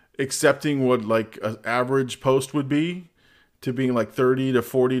accepting what like an average post would be to being like 30 to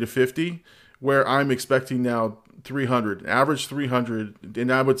 40 to 50, where I'm expecting now 300, average 300.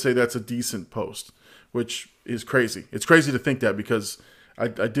 And I would say that's a decent post, which is crazy. It's crazy to think that because I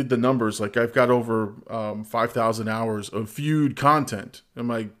did the numbers. Like I've got over 5,000 hours of viewed content. I'm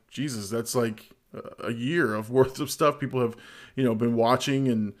like, Jesus, that's like a year of worth of stuff people have, been watching,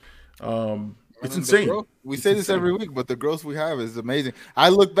 and it's insane. We say this every week, but the growth we have is amazing. I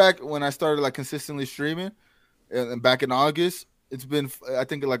look back when I started like consistently streaming, and back in August, it's been I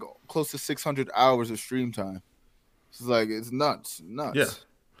think like close to 600 hours of stream time. It's like it's nuts. Yeah.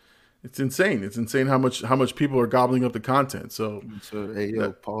 It's insane. It's insane how much people are gobbling up the content. So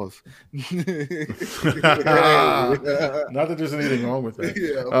pause. Not that there's anything wrong with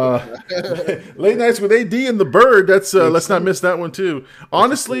that. Late nights with AD and the Bird. That's let's not miss that one too.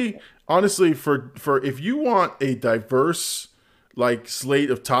 Honestly, for if you want a diverse like slate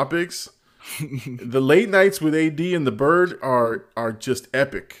of topics, the late nights with AD and the Bird are just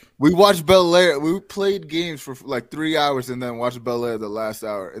epic. We watched Bel Air. We played games for like 3 hours and then watched Bel Air the last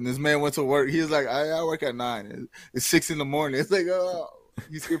hour. And this man went to work. He was like, I work at 9. It's 6 a.m. It's like, oh,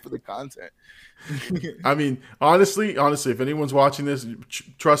 he's here for the content. I mean, honestly, if anyone's watching this,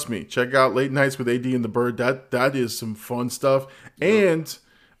 trust me, check out Late Nights with AD and the Bird. That is some fun stuff. And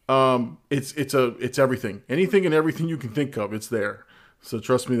it's everything. Anything and everything you can think of, it's there. So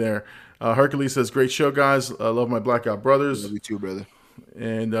trust me there. Hercules says, great show, guys. I love my Blackout brothers. Love you too, brother.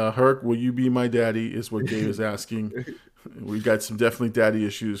 And Herc, will you be my daddy is what Gabe is asking. We got some definitely daddy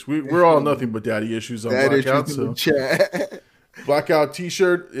issues. We're all nothing but daddy issues on Blackout. So Blackout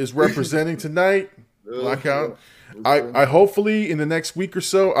t-shirt is representing tonight. Blackout. I hopefully in the next week or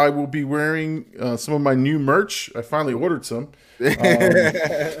so I will be wearing some of my new merch. I finally ordered some.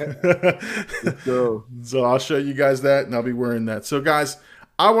 So I'll show you guys that, and I'll be wearing that. So guys,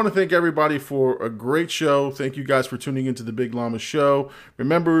 I want to thank everybody for a great show. Thank you guys for tuning into the Big Llama Show.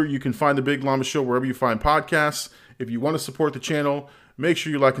 Remember, you can find the Big Llama Show wherever you find podcasts. If you want to support the channel, make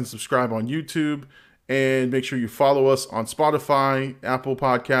sure you like and subscribe on YouTube, and make sure you follow us on Spotify, Apple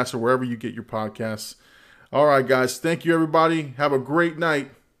Podcasts, or wherever you get your podcasts. All right, guys. Thank you, everybody. Have a great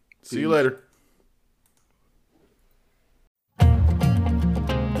night. See you later.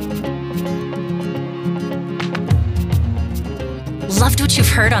 Loved what you've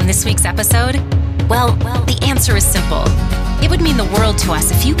heard on this week's episode? Well, the answer is simple. It would mean the world to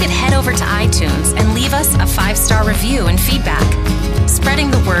us if you could head over to iTunes and leave us a 5-star review and feedback. Spreading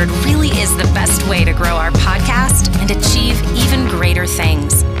the word really is the best way to grow our podcast and achieve even greater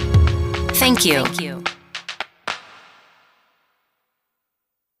things. Thank you.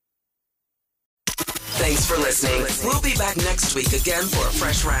 Thanks for listening. We'll be back next week again for a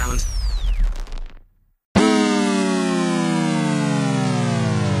fresh round.